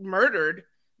murdered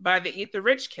by the Eat the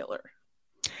Rich killer.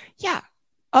 Yeah.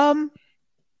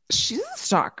 She's a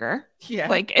stalker. Yeah.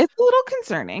 Like, it's a little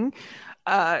concerning.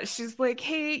 She's like,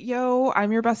 hey, yo,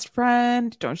 I'm your best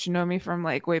friend. Don't you know me from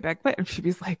like way back? But and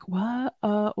Phoebe's like, what?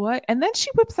 And then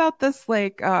she whips out this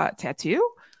like tattoo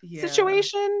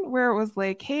situation where it was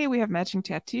like, hey, we have matching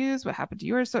tattoos. What happened to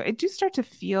yours? So I do start to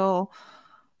feel,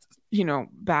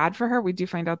 bad for her. We do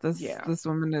find out this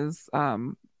woman is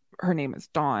her name is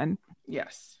Dawn.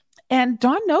 Yes. And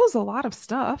Dawn knows a lot of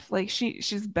stuff. Like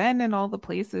she's been in all the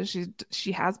places.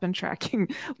 She has been tracking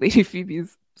Lady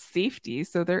Phoebe's safety.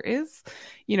 So there is,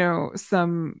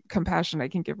 some compassion I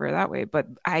can give her that way. But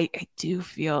I do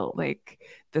feel like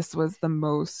this was the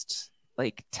most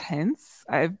like tense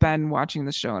I've been watching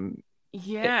the show in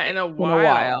a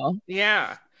while.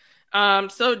 Yeah.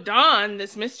 So Dawn,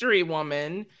 this mystery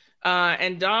woman,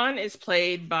 and Dawn is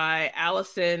played by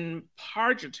Alison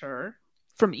Pargeter.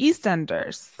 From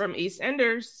EastEnders.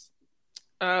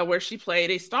 Where she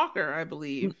played a stalker, I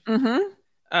believe.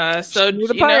 Mm-hmm. So,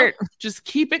 just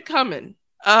keep it coming.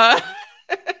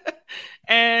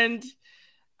 And,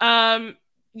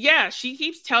 she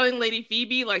keeps telling Lady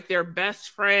Phoebe, like, they're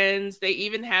best friends. They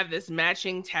even have this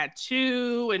matching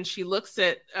tattoo. And she looks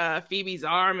at Phoebe's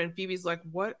arm, and Phoebe's like,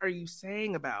 what are you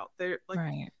saying about?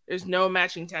 There's no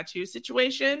matching tattoo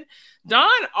situation. Dawn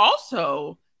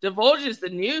also divulges the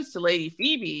news to Lady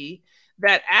Phoebe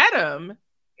that Adam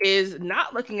is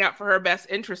not looking out for her best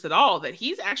interest at all, that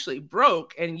he's actually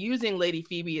broke and using Lady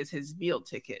Phoebe as his meal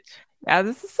ticket. Yeah,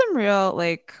 this is some real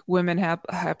like women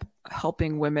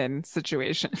helping women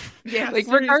situation. Yeah, like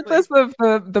seriously. Regardless of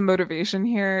the motivation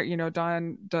here,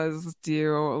 Dawn does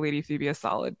do Lady Phoebe a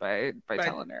solid by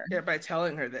telling her. Yeah, by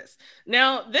telling her this.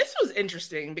 Now, this was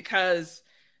interesting because,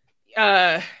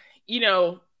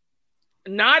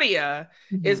 Nadia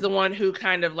is the one who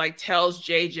kind of like tells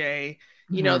JJ,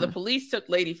 the police took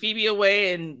Lady Phoebe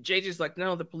away, and JJ's like,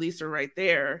 no, the police are right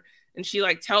there. And she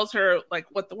like tells her like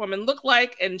what the woman looked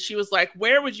like. And she was like,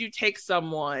 where would you take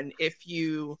someone if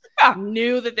you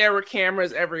knew that there were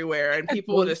cameras everywhere and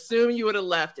people would assume you would have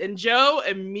left? And Joe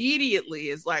immediately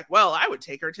is like, well, I would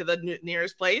take her to the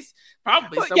nearest place,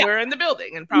 probably somewhere in the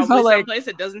building, and probably someplace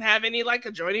that doesn't have any like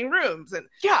adjoining rooms. And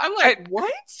I'm like,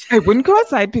 what? I wouldn't go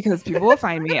outside because people will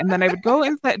find me. And then I would go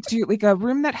inside to like a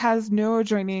room that has no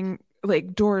adjoining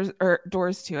like doors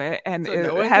to it. And so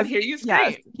no one can hear you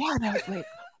scream. Yeah. And I was like,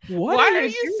 why are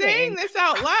you saying this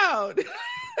out loud?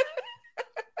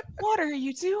 What are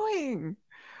you doing?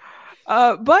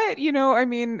 But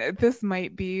this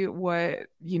might be what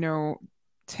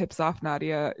tips off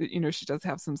Nadia. She does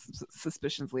have some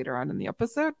suspicions later on in the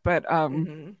episode, but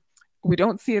we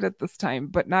don't see it at this time.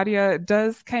 But Nadia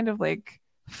does kind of like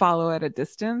follow at a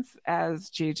distance as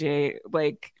JJ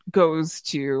like goes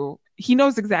to. He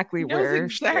knows exactly where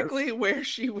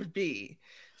she would be.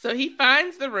 So he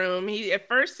finds the room. He at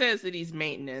first says that he's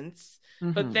maintenance,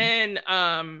 but then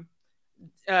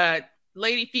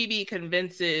Lady Phoebe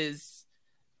convinces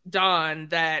Dawn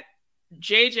that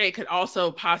JJ could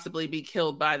also possibly be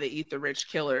killed by the Eat the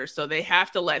Rich killer, so they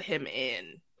have to let him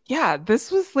in. Yeah,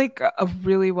 this was like a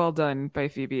really well done by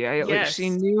Phoebe. She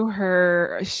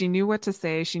knew what to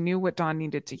say. She knew what Dawn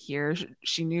needed to hear.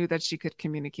 She knew that she could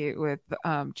communicate with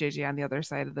JJ on the other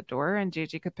side of the door, and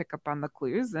JJ could pick up on the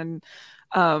clues and,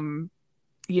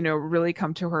 really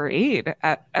come to her aid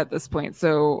at this point.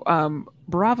 So,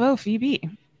 bravo, Phoebe.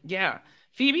 Yeah,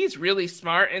 Phoebe's really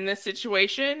smart in this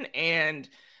situation and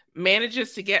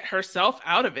manages to get herself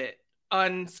out of it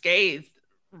unscathed.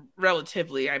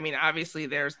 Relatively. I mean, obviously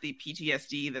there's the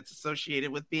PTSD that's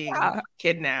associated with being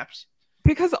kidnapped.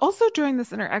 Because also during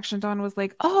this interaction, Dawn was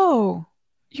like, oh,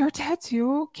 your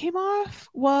tattoo came off?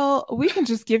 Well, we can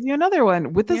just give you another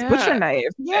one with this butcher knife.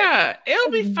 Yeah,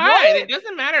 it'll be fine. It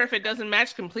doesn't matter if it doesn't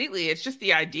match completely. It's just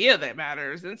the idea that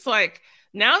matters. It's like,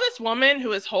 now this woman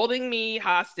who is holding me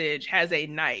hostage has a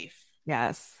knife.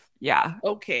 Yes. Yeah.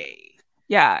 Okay.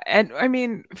 Yeah, and I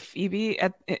mean, Phoebe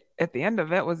at the end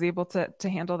of it was able to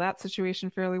handle that situation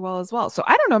fairly well as well. So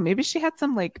I don't know, maybe she had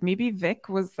some maybe Vic,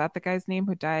 was that the guy's name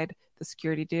who died, the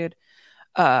security dude,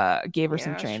 gave her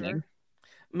some training. Sure.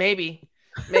 Maybe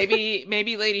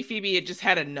Lady Phoebe had just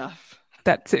had enough.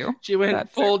 That too. She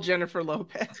went full Jennifer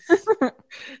Lopez.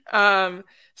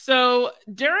 So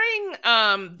during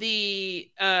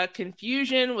the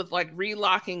confusion with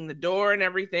relocking the door and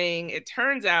everything, it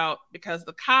turns out because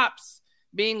the cops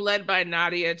being led by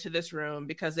Nadia to this room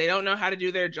because they don't know how to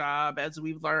do their job, as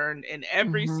we've learned in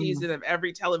every season of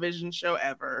every television show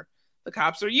ever. The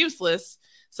cops are useless.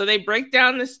 So they break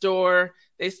down this door.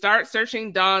 They start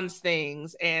searching Dawn's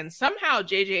things. And somehow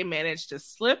JJ managed to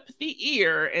slip the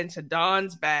ear into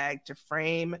Dawn's bag to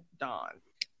frame Dawn.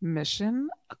 Mission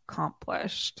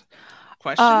accomplished.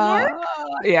 Question mark?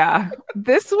 Yeah.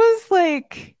 This was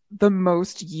the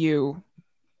most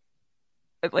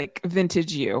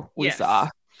vintage we saw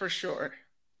for sure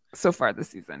so far this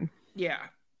season. Yeah.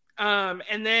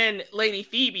 And then Lady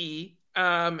Phoebe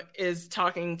is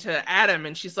talking to Adam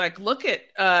and she's like, look at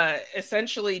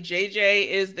essentially JJ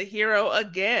is the hero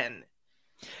again.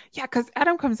 Yeah, because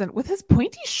Adam comes in with his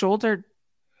pointy shoulder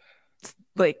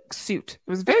suit. It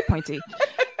was very pointy.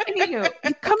 And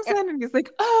he comes in and he's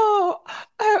like,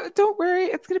 don't worry,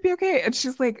 it's gonna be okay. And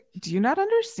she's like, do you not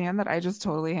understand that I just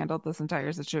totally handled this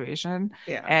entire situation?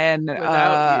 Yeah. And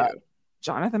without you.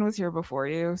 Jonathan was here before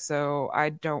you, so I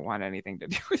don't want anything to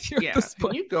do with you at this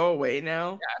point. Can you go away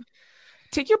now? Yeah.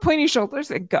 Take your pointy shoulders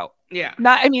and go. Yeah.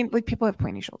 People have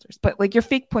pointy shoulders, but your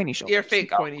fake pointy shoulders. Your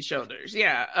fake pointy shoulders.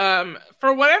 Yeah.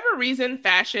 For whatever reason,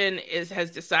 fashion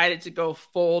has decided to go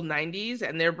full 90s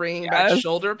and they're bringing back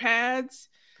shoulder pads.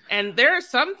 And there are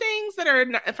some things that are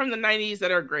from the 90s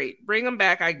that are great. Bring them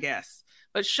back, I guess.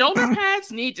 But shoulder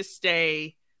pads need to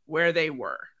stay where they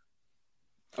were.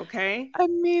 Okay? I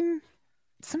mean,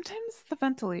 sometimes the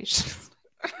ventilation.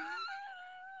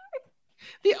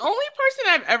 The only person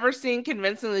I've ever seen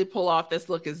convincingly pull off this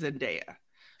look is Zendaya,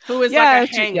 who is a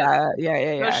hanger.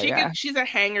 She's a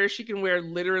hanger. She can wear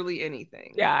literally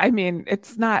anything. Yeah, I mean,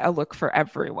 it's not a look for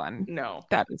everyone. No,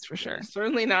 that is for sure.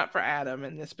 Certainly not for Adam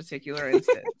in this particular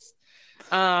instance.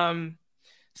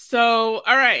 So,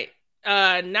 all right.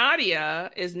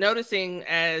 Nadia is noticing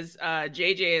as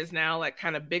JJ is now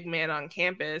kind of big man on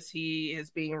campus. He is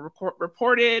being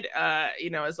reported, as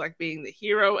being the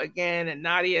hero again. And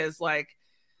Nadia is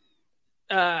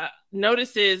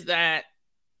notices that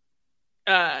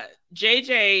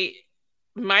JJ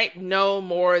might know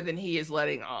more than he is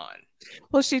letting on.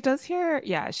 Well, she does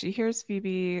she hears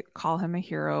Phoebe call him a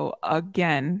hero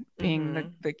again,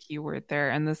 being the key word there.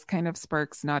 And this kind of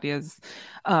sparks Nadia's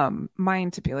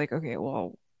mind to be like, okay,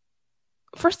 well,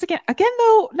 first again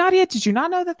though, Nadia, did you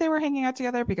not know that they were hanging out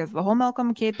together? Because the whole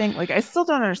Malcolm Cade thing, I still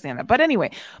don't understand that. But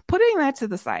anyway, putting that to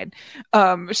the side,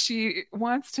 she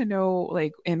wants to know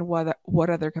in what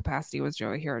other capacity was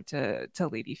Joe a hero to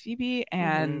Lady Phoebe.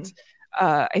 And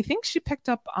I think she picked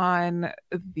up on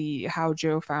how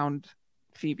Joe found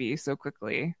Phoebe so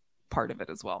quickly part of it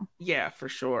as well. Yeah, for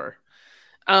sure.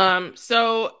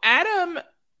 So Adam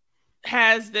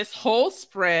has this whole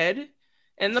spread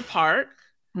in the park.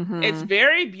 It's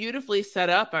very beautifully set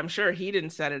up. I'm sure he didn't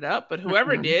set it up, but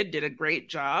whoever did a great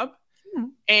job.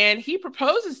 And he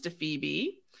proposes to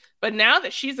Phoebe, but now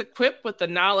that she's equipped with the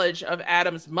knowledge of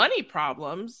Adam's money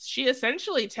problems, she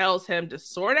essentially tells him to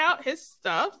sort out his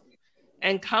stuff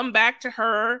and come back to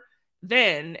her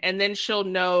then, and then she'll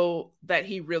know that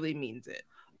he really means it.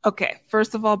 Okay,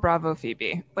 first of all, bravo,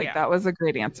 Phoebe. That was a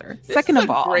great answer. This Second is of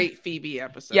all, great Phoebe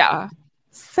episode. Yeah.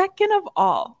 Second of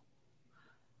all,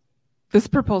 this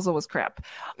proposal was crap.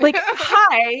 Like,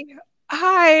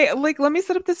 hi, like, let me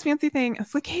set up this fancy thing.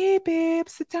 It's like, hey, babe,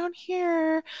 sit down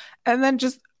here. And then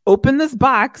just open this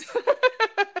box.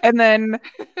 And then,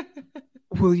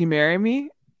 will you marry me?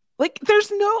 Like,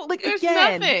 there's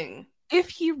nothing. If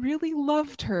he really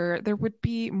loved her, there would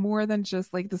be more than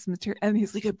just like this material. And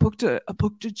he's like, I booked a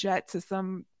jet to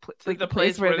some like the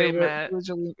place where they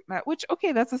originally met. Which,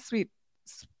 okay, that's a sweet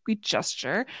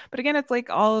gesture. But again, it's like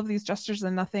all of these gestures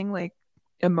and nothing like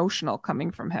emotional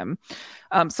coming from him.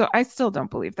 So I still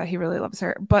don't believe that he really loves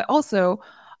her. But also,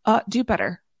 do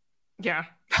better. Yeah.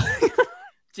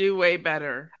 Do way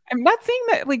better. I'm not saying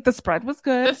that like the spread was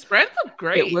good. The spread looked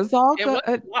great. It was all good. It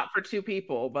was a lot for two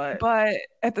people, but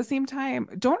at the same time,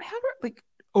 don't have her like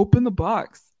open the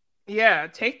box. Yeah,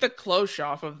 take the cloche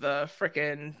off of the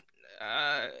freaking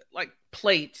like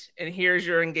plate, and here's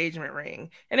your engagement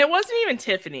ring. And it wasn't even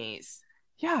Tiffany's.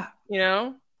 Yeah, you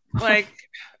know, like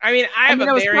I mean,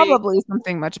 it was probably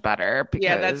something much better. Because...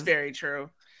 Yeah, that's very true.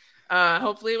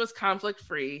 Hopefully, it was conflict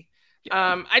free.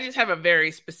 Yeah. I just have a very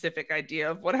specific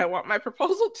idea of what I want my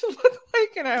proposal to look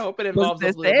like, and I hope it involves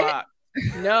a blue box.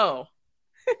 No,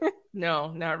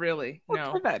 not really.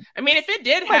 No, I mean, if it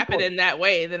did happen in that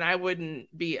way, then I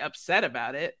wouldn't be upset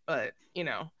about it. But you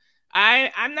know,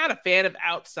 I'm not a fan of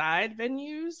outside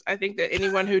venues. I think that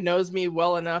anyone who knows me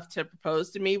well enough to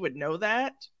propose to me would know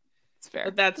that. It's fair,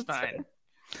 but that's fine.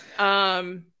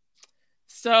 Fair.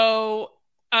 So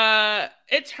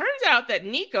it turns out that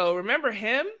Nico, remember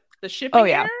him? The shipping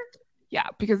error? Yeah,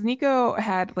 because Nico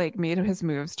had like made his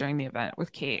moves during the event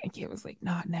with Kate, and Kate was like,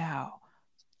 not now.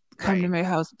 Come to my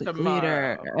house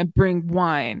later and bring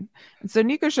wine. And so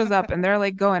Nico shows up and they're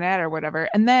like going at it or whatever.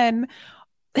 And then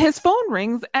his phone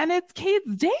rings and it's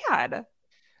Kate's dad.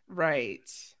 Right.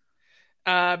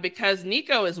 Because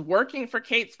Nico is working for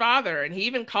Kate's father, and he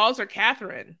even calls her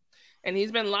Catherine. And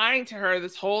he's been lying to her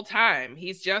this whole time.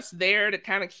 He's just there to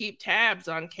kind of keep tabs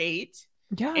on Kate.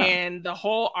 Yeah. And the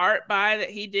whole art buy that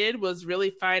he did was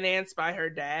really financed by her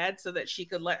dad so that she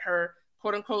could let her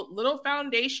quote unquote little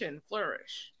foundation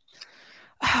flourish.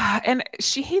 And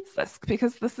she hates this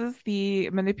because this is the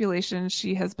manipulation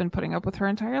she has been putting up with her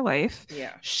entire life.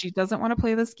 Yeah. She doesn't want to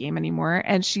play this game anymore.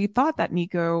 And she thought that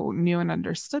Nico knew and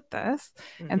understood this.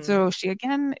 Mm-hmm. And so she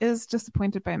again is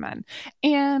disappointed by men.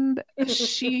 And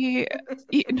she,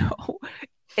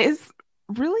 is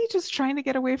really just trying to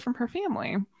get away from her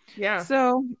family. Yeah.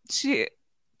 So she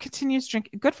continues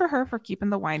drinking. Good for her for keeping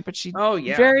the wine, but she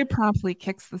very promptly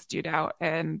kicks this dude out.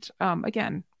 And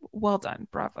again, well done.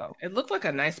 Bravo. It looked like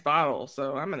a nice bottle,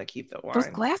 so I'm going to keep the wine. Those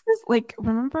glasses, like,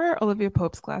 remember Olivia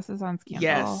Pope's glasses on Scandal?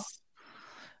 Yes.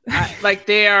 Like,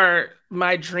 they are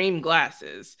my dream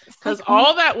glasses. Because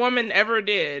all that woman ever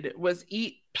did was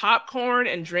eat popcorn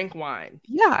and drink wine.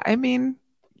 Yeah, I mean.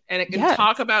 And it can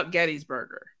talk about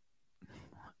Gettysburger.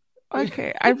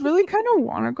 Okay, I really kind of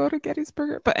want to go to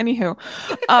Gettysburg, but anywho,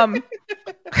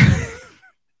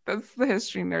 that's the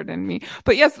history nerd in me.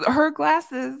 But yes, her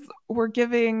glasses were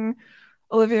giving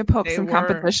Olivia Pope some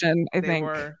competition, I think.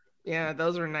 Yeah,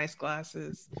 those were nice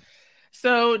glasses.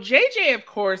 So JJ, of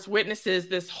course, witnesses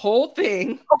this whole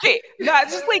thing. Okay, not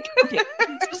just like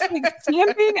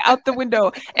standing out the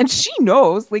window, and she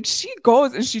knows, like she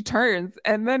goes and she turns,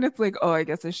 and then it's like, oh, I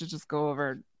guess I should just go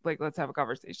over. Like, let's have a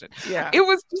conversation. Yeah. It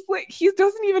was just like, he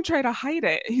doesn't even try to hide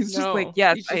it. He's just like,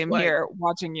 yes, I am here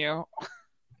watching you.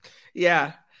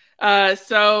 Yeah.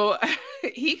 So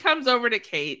he comes over to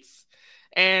Kate's,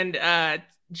 and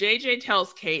JJ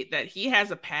tells Kate that he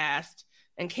has a past,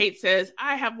 and Kate says,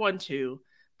 I have one too.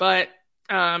 But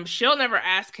she'll never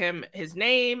ask him his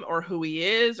name or who he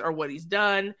is or what he's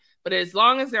done. But as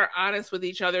long as they're honest with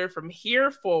each other from here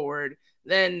forward,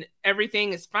 then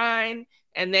everything is fine.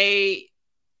 And they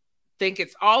think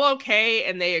it's all okay,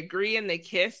 and they agree, and they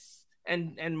kiss,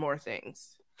 and more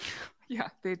things. Yeah,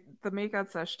 the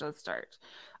makeout sesh does start.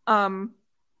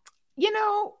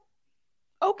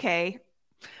 Okay,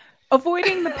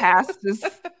 avoiding the past is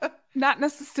not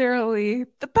necessarily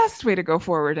the best way to go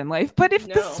forward in life, but if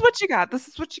this is what you got, this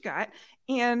is what you got,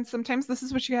 and sometimes this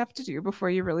is what you have to do before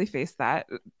you really face that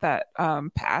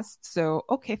past. So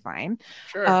okay, fine.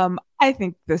 Sure. I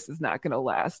think this is not going to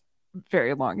last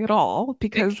very long at all,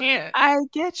 because I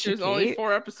get you. There's only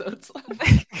 4 episodes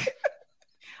left.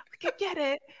 I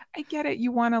get it.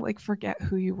 You want to like forget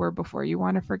who you were before. You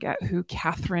want to forget who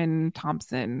Catherine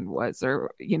Thompson was,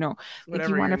 or like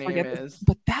you want to forget this.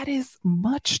 But that is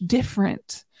much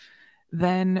different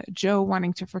than Joe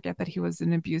wanting to forget that he was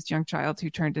an abused young child who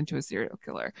turned into a serial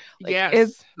killer.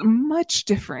 It's much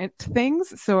different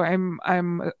things. So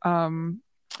I'm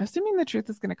Assuming the truth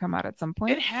is going to come out at some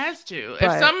point. It has to.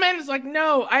 But... if some man is like,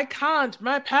 no, I can't,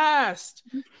 my past,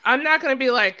 I'm not going to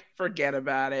be like, forget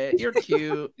about it. You're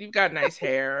cute. You've got nice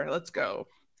hair. Let's go.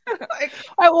 Like,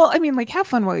 well, I mean, like, have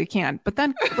fun while you can, but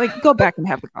then like go back and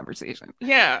have the conversation.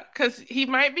 Yeah, because he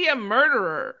might be a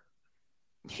murderer.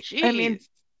 Jeez.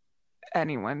 I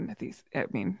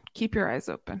mean, keep your eyes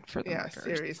open for the murderers.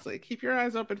 Seriously, keep your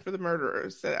eyes open for the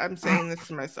murderers. I'm saying this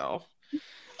to myself.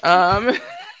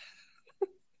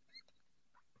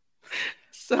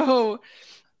 So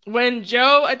when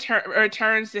Joe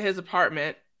returns to his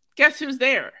apartment, guess who's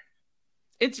there?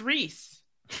 It's Reese.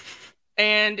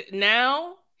 And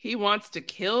now he wants to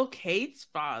kill Kate's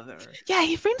father. Yeah,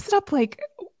 he frames it up like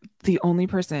the only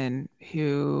person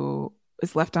who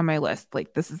is left on my list.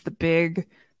 Like, this is the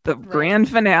grand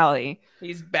finale.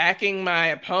 He's backing my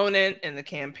opponent in the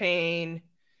campaign.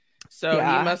 So he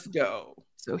must go.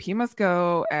 So he must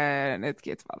go, and it's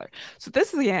Kate's father. So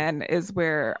this again is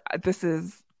where this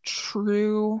is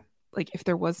true. Like, if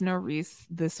there was no Reese,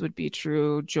 this would be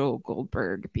true Joel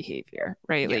Goldberg behavior,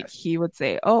 right? Yes. Like, he would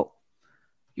say, "Oh,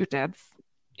 your dad's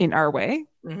in our way.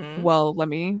 Mm-hmm. Well, let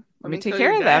me take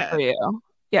care of that for you."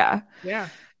 Yeah.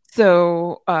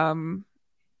 So,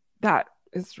 that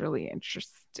is really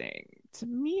interesting to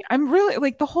me. I'm really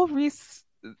like the whole Reese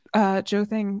Joe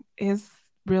thing is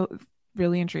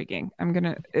really intriguing.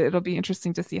 It'll be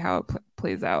interesting to see how it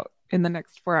plays out in the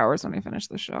next 4 hours when I finish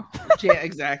the show. Yeah,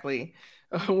 exactly.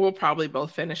 We'll probably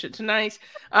both finish it tonight.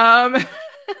 All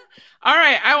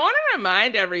right. I want to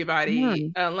remind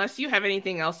everybody, unless you have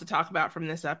anything else to talk about from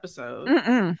this episode.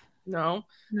 No.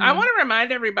 I want to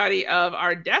remind everybody of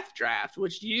our death draft,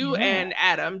 which you and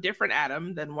Adam, different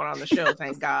Adam than one on the show,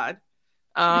 thank God.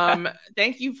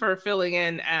 Thank you for filling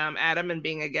in, Adam, and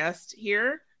being a guest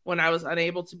here when I was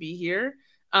unable to be here.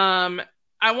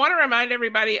 I want to remind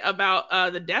everybody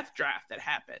about the death draft that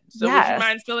happened. So would you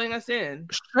mind filling us in?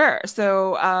 Sure.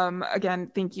 So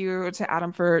again, thank you to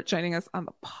Adam for joining us on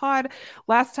the pod.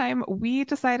 Last time we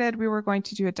decided we were going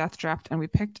to do a death draft, and we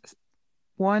picked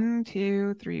 5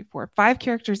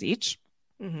 characters each.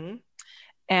 Mm-hmm.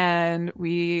 And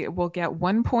we will get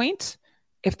 1 point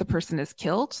if the person is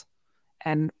killed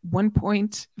and 1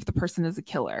 point if the person is a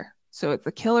killer. So it's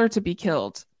a killer to be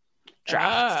killed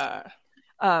draft.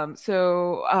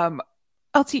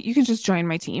 LT, you can just join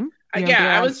my team.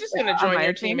 I was just going to join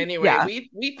your team anyway. Yeah.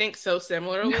 We think so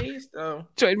similarly. So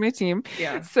join my team.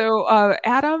 Yeah. So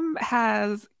Adam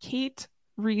has Kate,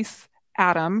 Reese,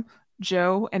 Adam,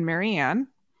 Joe, and Marianne.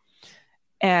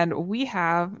 And we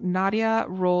have Nadia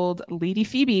rolled Lady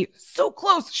Phoebe. So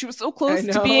close. She was so close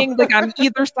to being like on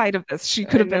either side of this. She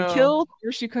could have been killed,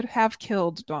 or she could have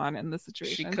killed Dawn in this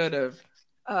situation. She could have.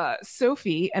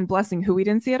 Sophie and Blessing, who we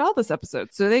didn't see at all this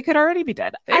episode, so they could already be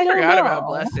dead. I forgot about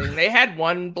Blessing. They had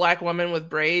one black woman with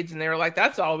braids, and they were like,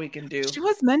 "That's all we can do." She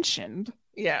was mentioned,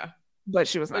 but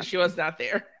she was not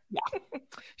there. Yeah,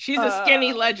 she's a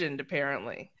skinny legend,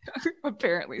 apparently.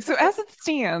 Apparently. So as it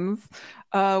stands,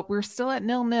 we're still at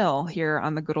 0-0 here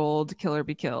on the good old Killer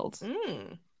Be Killed.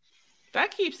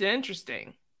 That keeps it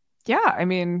interesting. Yeah, I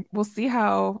mean, we'll see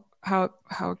how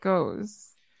it goes.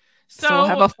 So we'll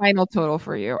have a final total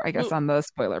for you, I guess, on the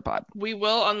spoiler pod. We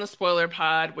will on the spoiler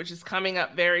pod, which is coming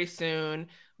up very soon.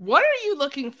 What are you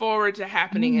looking forward to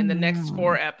happening in the next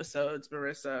 4 episodes,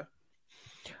 Marissa?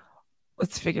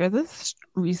 Let's figure this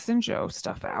Reese and Joe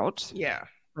stuff out. Yeah.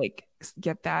 Like,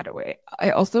 get that away.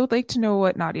 I also would like to know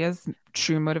what Nadia's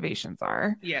true motivations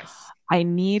are. Yes. I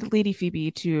need Lady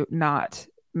Phoebe to not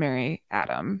marry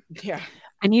Adam. Yeah.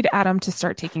 I need Adam to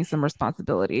start taking some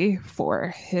responsibility for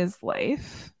his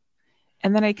life.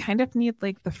 And then I kind of need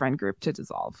like the friend group to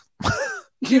dissolve.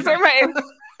 These are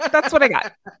that's what I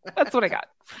got.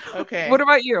 Okay. What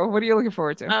about you? What are you looking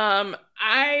forward to?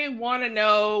 I want to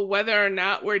know whether or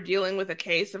not we're dealing with a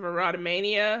case of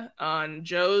erotomania on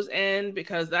Joe's end,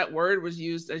 because that word was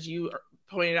used, as you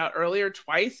pointed out earlier,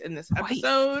 twice in this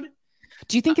episode.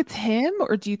 Do you think it's him,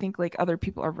 or do you think like other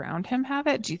people around him have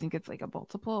it? Do you think it's like a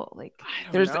multiple, like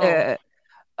there's a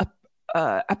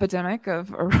epidemic of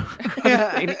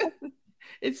erotomania?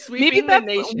 It's sweeping the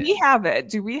nation. We have it.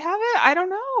 Do we have it? I don't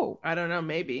know.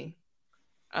 Maybe.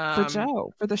 For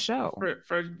Joe, for the show.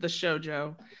 For the show,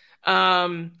 Joe.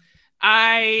 What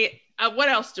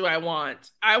else do I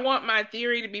want? I want my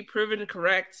theory to be proven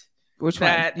correct. Which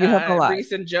that, one? You have a lot.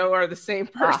 Reese and Joe are the same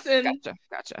person.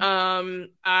 Gotcha.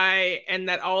 And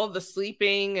that all of the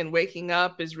sleeping and waking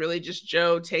up is really just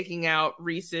Joe taking out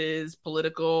Reese's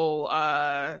political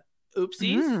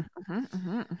oopsies.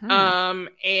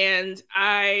 And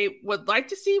I would like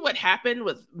to see what happened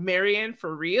with Marianne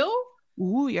for real.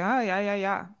 Ooh,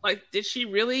 yeah. Like, did she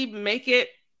really make it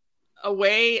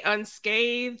away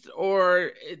unscathed,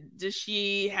 or does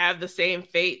she have the same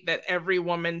fate that every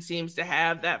woman seems to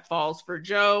have that falls for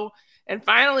Joe? And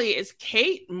finally, is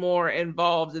Kate more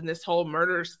involved in this whole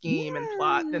murder scheme and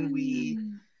plot than we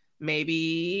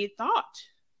maybe thought?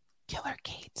 Killer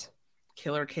Kate.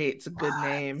 Killer Kate's a good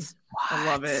name. I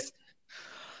love it.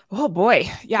 Oh boy.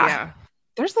 Yeah.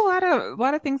 There's a lot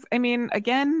of things. I mean,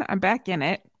 again, I'm back in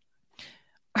it.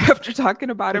 After talking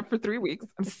about it for 3 weeks,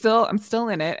 I'm still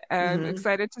in it. I'm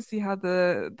excited to see how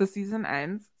the season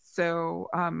ends. So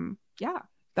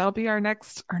that'll be our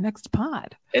next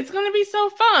pod. It's gonna be so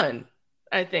fun,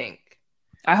 I think.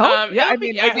 I hope.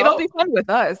 It'll be fun with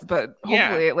us, but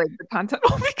hopefully like the content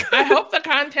will be good. I hope the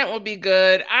content will be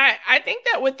good. I think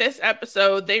that with this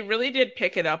episode, they really did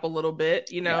pick it up a little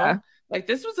bit, you know. Yeah. Like,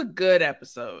 this was a good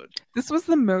episode. This was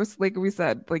the most, like we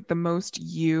said, like the most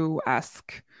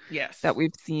you-esque that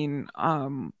we've seen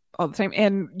all the time.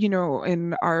 And, you know,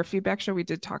 in our feedback show, we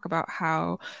did talk about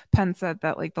how Penn said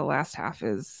that like the last half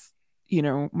is, you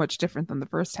know, much different than the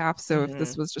first half. So if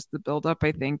this was just the buildup,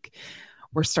 I think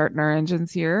we're starting our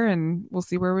engines here and we'll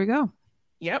see where we go.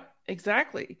 Yep,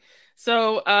 exactly.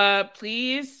 So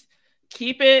please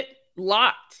keep it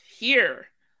locked here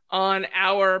on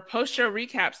our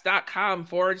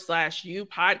postshowrecaps.com/you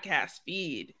podcast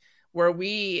feed, where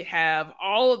we have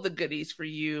all of the goodies for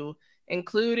you,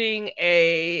 including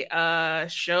a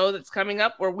show that's coming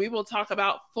up where we will talk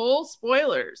about full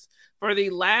spoilers for the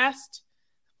last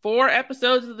 4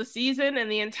 episodes of the season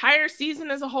and the entire season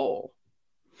as a whole.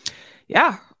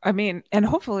 Yeah, I mean, and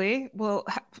hopefully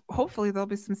there'll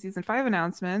be some season 5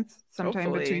 announcements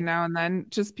sometime between now and then,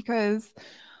 just because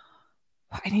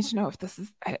I need to know if this is,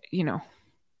 you know,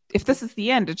 if this is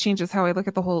the end. It changes how I look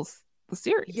at the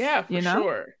series. Yeah, for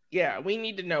sure. Yeah, we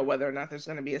need to know whether or not there's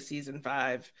going to be a season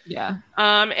 5. Yeah.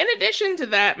 In addition to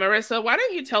that, Marissa, why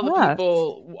don't you tell the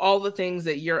people all the things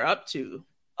that you're up to?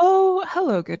 Oh,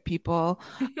 hello, good people.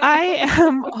 I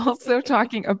am also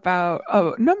talking about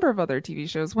a number of other TV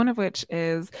shows, one of which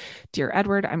is Dear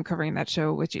Edward. I'm covering that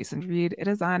show with Jason Reed. It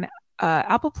is on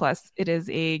Apple Plus. It is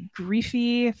a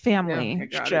griefy family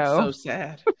show. It's so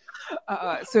sad.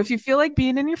 So if you feel like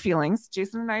being in your feelings,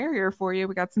 Jason and I are here for you.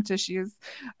 We got some tissues.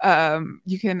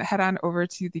 You can head on over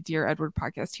to the Dear Edward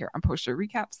podcast here on Post Show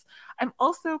Recaps. I'm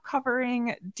also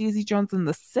covering Daisy Jones and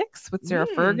the Six with Sarah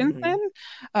Ferguson,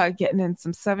 getting in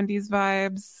some 70s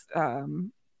vibes.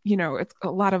 You know, it's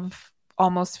a lot of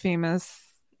Almost Famous.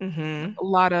 A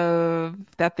lot of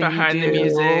that thing behind the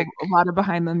music, a lot of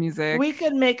behind the music. We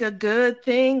could make a good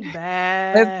thing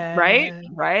bad. Right.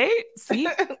 See,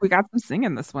 we got some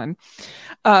singing this one.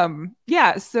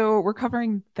 So we're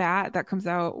covering that comes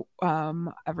out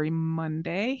every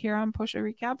Monday here on Post Show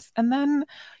Recaps. And then,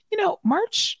 you know,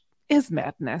 March is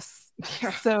madness.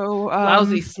 So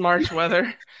lousy Smarch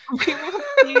weather.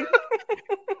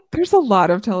 There's a lot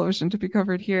of television to be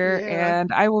covered here,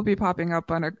 and I will be popping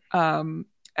up on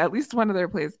at least one of their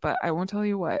plays, but I won't tell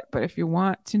you what. But if you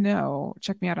want to know,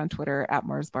 check me out on Twitter at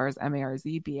MarsBars,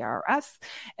 MarzBars,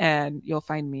 and you'll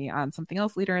find me on something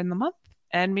else later in the month,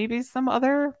 and maybe some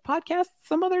other podcasts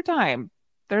some other time.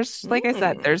 There's, like I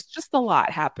said, there's just a lot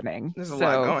happening. There's a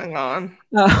lot going on.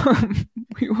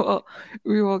 We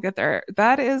will get there.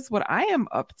 That is what I am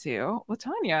up to.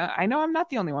 LaTanya, I know I'm not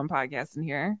the only one podcasting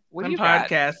here. What I'm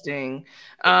podcasting.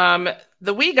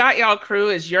 The We Got Y'all crew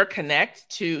is your connect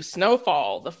to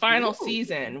Snowfall, the final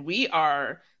season. We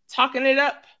are talking it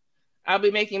up. I'll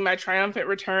be making my triumphant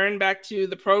return back to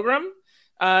the program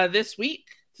this week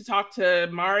to talk to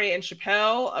Mari and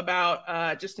Chappelle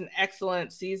about just an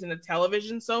excellent season of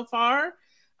television so far.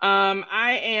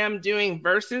 I am doing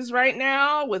Versus right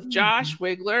now with Josh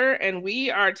Wigler, and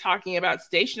we are talking about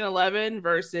Station 11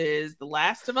 versus The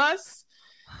Last of Us.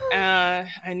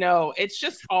 I know, it's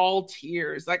just all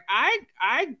tears. Like,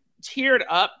 I teared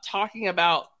up talking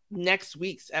about next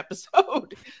week's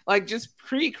episode, like just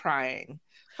pre-crying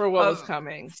for what was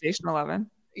coming. Station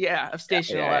 11. Yeah, of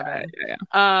Station 11.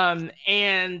 Yeah.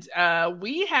 And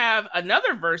we have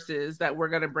another Versus that we're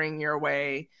going to bring your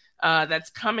way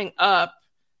that's coming up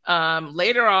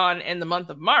later on in the month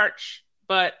of March,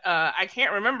 but I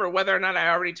can't remember whether or not I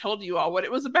already told you all what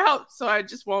it was about, so I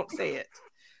just won't say it.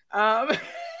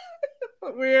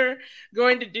 We're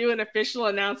going to do an official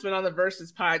announcement on the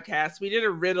Versus podcast. We did a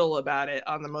riddle about it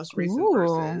on the most recent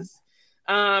Versus.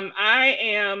 I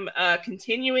am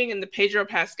continuing in the Pedro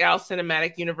Pascal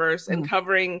cinematic universe and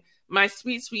covering my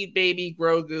sweet, sweet baby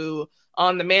Grogu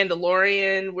on The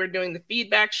Mandalorian. We're doing the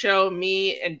feedback show,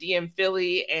 me and DM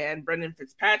Philly and Brendan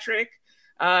Fitzpatrick.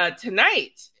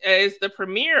 Tonight is the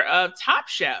premiere of Top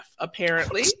Chef,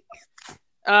 apparently.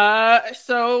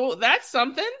 So that's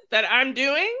something that I'm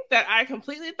doing that I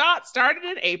completely thought started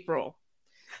in April.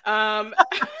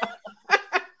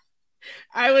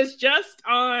 I was just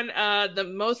on the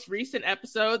most recent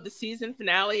episode, the season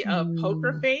finale of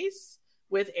Poker Face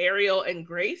with Ariel and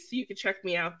Grace. You can check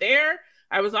me out there.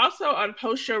 I was also on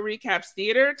Post Show Recaps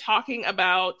Theater talking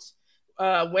about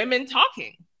women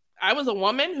talking. I was a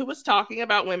woman who was talking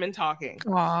about women talking.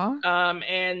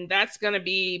 And that's going to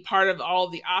be part of all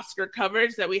the Oscar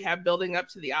coverage that we have building up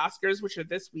to the Oscars, which are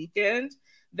this weekend.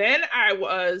 Then I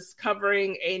was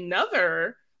covering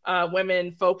another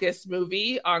women-focused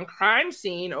movie on Crime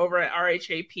Scene over at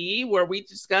RHAP, where we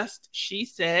discussed She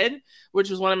Said,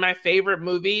 which was one of my favorite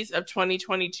movies of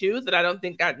 2022 that I don't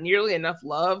think got nearly enough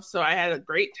love. So I had a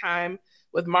great time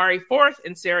with Mari Forth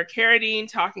and Sarah Carradine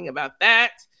talking about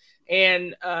that.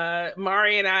 And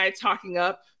Mari and I talking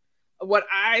up what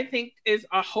I think is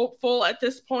a hopeful at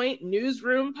this point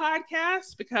Newsroom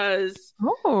podcast, because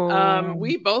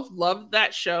we both loved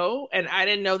that show, and I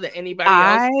didn't know that anybody else.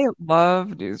 I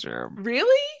love Newsroom.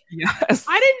 Really? Yes.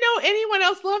 I didn't know anyone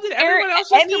else loved it. Everyone else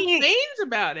just complains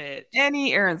about it.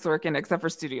 Any Aaron Sorkin except for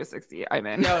Studio 60. I'm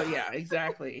in. Oh yeah,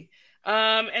 exactly.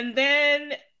 And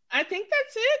then I think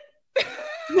that's it.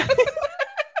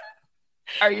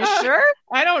 Are you sure?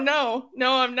 I don't know.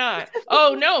 No, I'm not.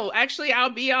 Oh, no. Actually,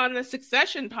 I'll be on the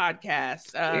Succession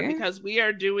podcast because we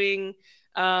are doing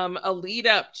a lead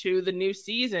up to the new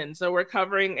season. So we're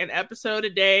covering an episode a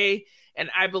day. And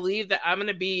I believe that I'm going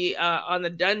to be on the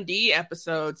Dundee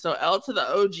episode. So L to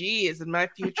the OG is in my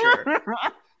future.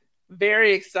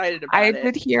 Very excited about it. I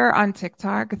did hear on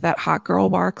TikTok that Hot Girl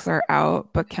Walks are out,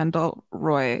 but Kendall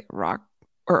Roy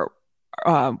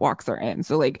walks are in.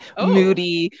 So like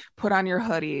moody, put on your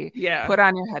hoodie, put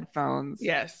on your headphones.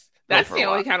 Yes. That's the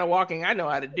only kind of walking I know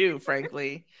how to do,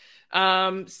 frankly.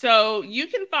 So you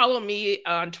can follow me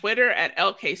on Twitter at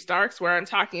LK Starks, where I'm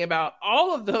talking about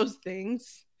all of those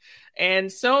things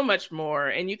and so much more.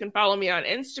 And you can follow me on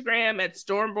Instagram at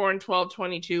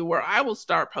Stormborn1222, where I will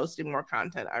start posting more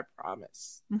content, I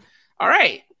promise. All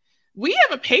right. We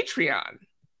have a Patreon.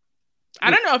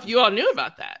 I don't know if you all knew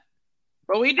about that,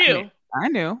 but we do. I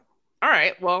knew. All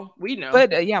right. Well, we know.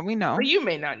 But we know. But you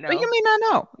may not know. But you may not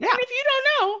know. Yeah. And if you don't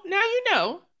know, now you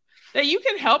know that you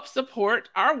can help support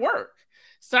our work.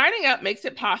 Signing up makes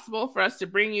it possible for us to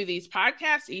bring you these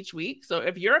podcasts each week. So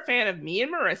if you're a fan of me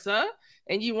and Marissa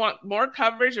and you want more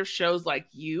coverage of shows like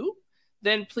You,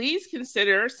 then please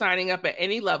consider signing up at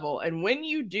any level. And when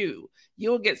you do,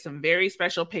 you'll get some very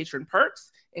special patron perks,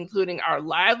 including our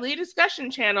lively discussion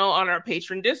channel on our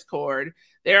patron Discord.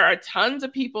 There are tons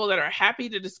of people that are happy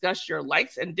to discuss your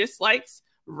likes and dislikes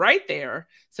right there.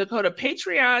 So go to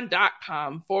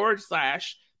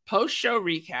patreon.com/post-show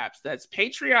recaps. That's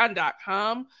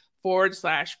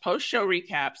patreon.com/post-show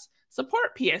recaps.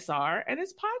 Support PSR and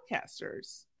its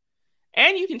podcasters.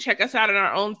 And you can check us out on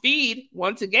our own feed.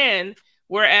 Once again,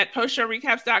 we're at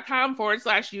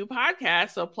postshowrecaps.com/you podcast.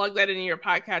 So plug that into your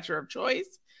podcatcher of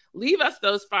choice. Leave us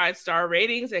those 5-star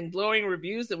ratings and glowing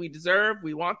reviews that we deserve.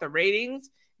 We want the ratings.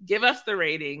 Give us the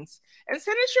ratings and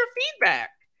send us your feedback.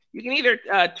 You can either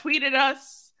tweet at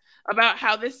us about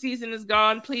how this season has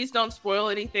gone. Please don't spoil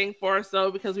anything for us,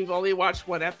 though, because we've only watched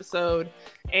one episode.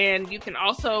 And you can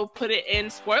also put it in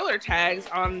spoiler tags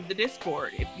on the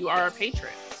Discord if you are a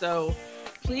patron. So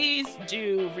please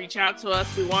do reach out to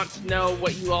us. We want to know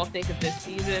what you all think of this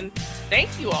season. Thank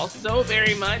you all so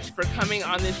very much for coming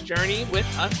on this journey with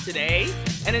us today.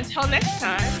 And until next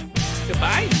time,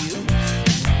 goodbye, you.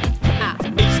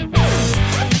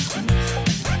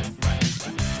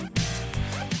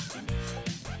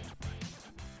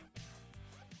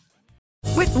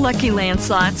 With Lucky Land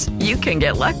Slots, you can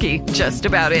get lucky just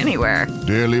about anywhere.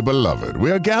 Dearly beloved,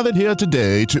 we are gathered here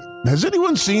today to... Has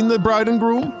anyone seen the bride and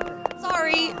groom?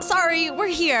 Sorry, we're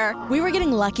here. We were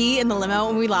getting lucky in the limo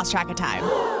and we lost track of time.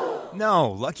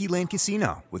 No, Lucky Land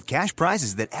Casino, with cash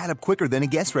prizes that add up quicker than a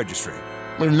guest registry.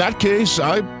 In that case,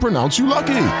 I pronounce you lucky.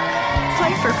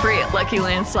 Play for free at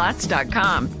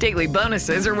LuckyLandSlots.com. Daily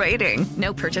bonuses are waiting.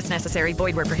 No purchase necessary.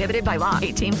 Void where prohibited by law.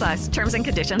 18+. Terms and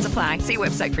conditions apply. See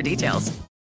website for details.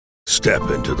 Step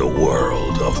into the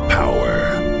world of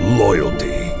power,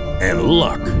 loyalty, and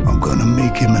luck. I'm gonna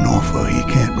make him an offer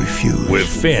he can't refuse. With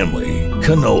family,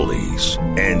 cannolis,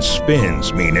 and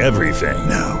spins mean everything.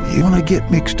 Now, you wanna get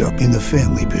mixed up in the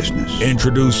family business.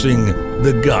 Introducing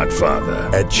The Godfather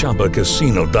at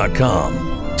ChumbaCasino.com.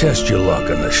 Test your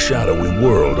luck in the shadowy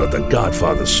world of The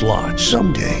Godfather slot.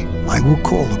 Someday, I will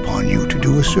call upon you to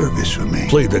do a service for me.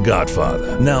 Play The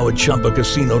Godfather, now at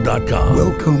ChumbaCasino.com.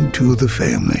 Welcome to the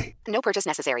family. No purchase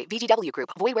necessary. VGW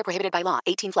Group. Void where prohibited by law.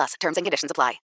 18+. Terms and conditions apply.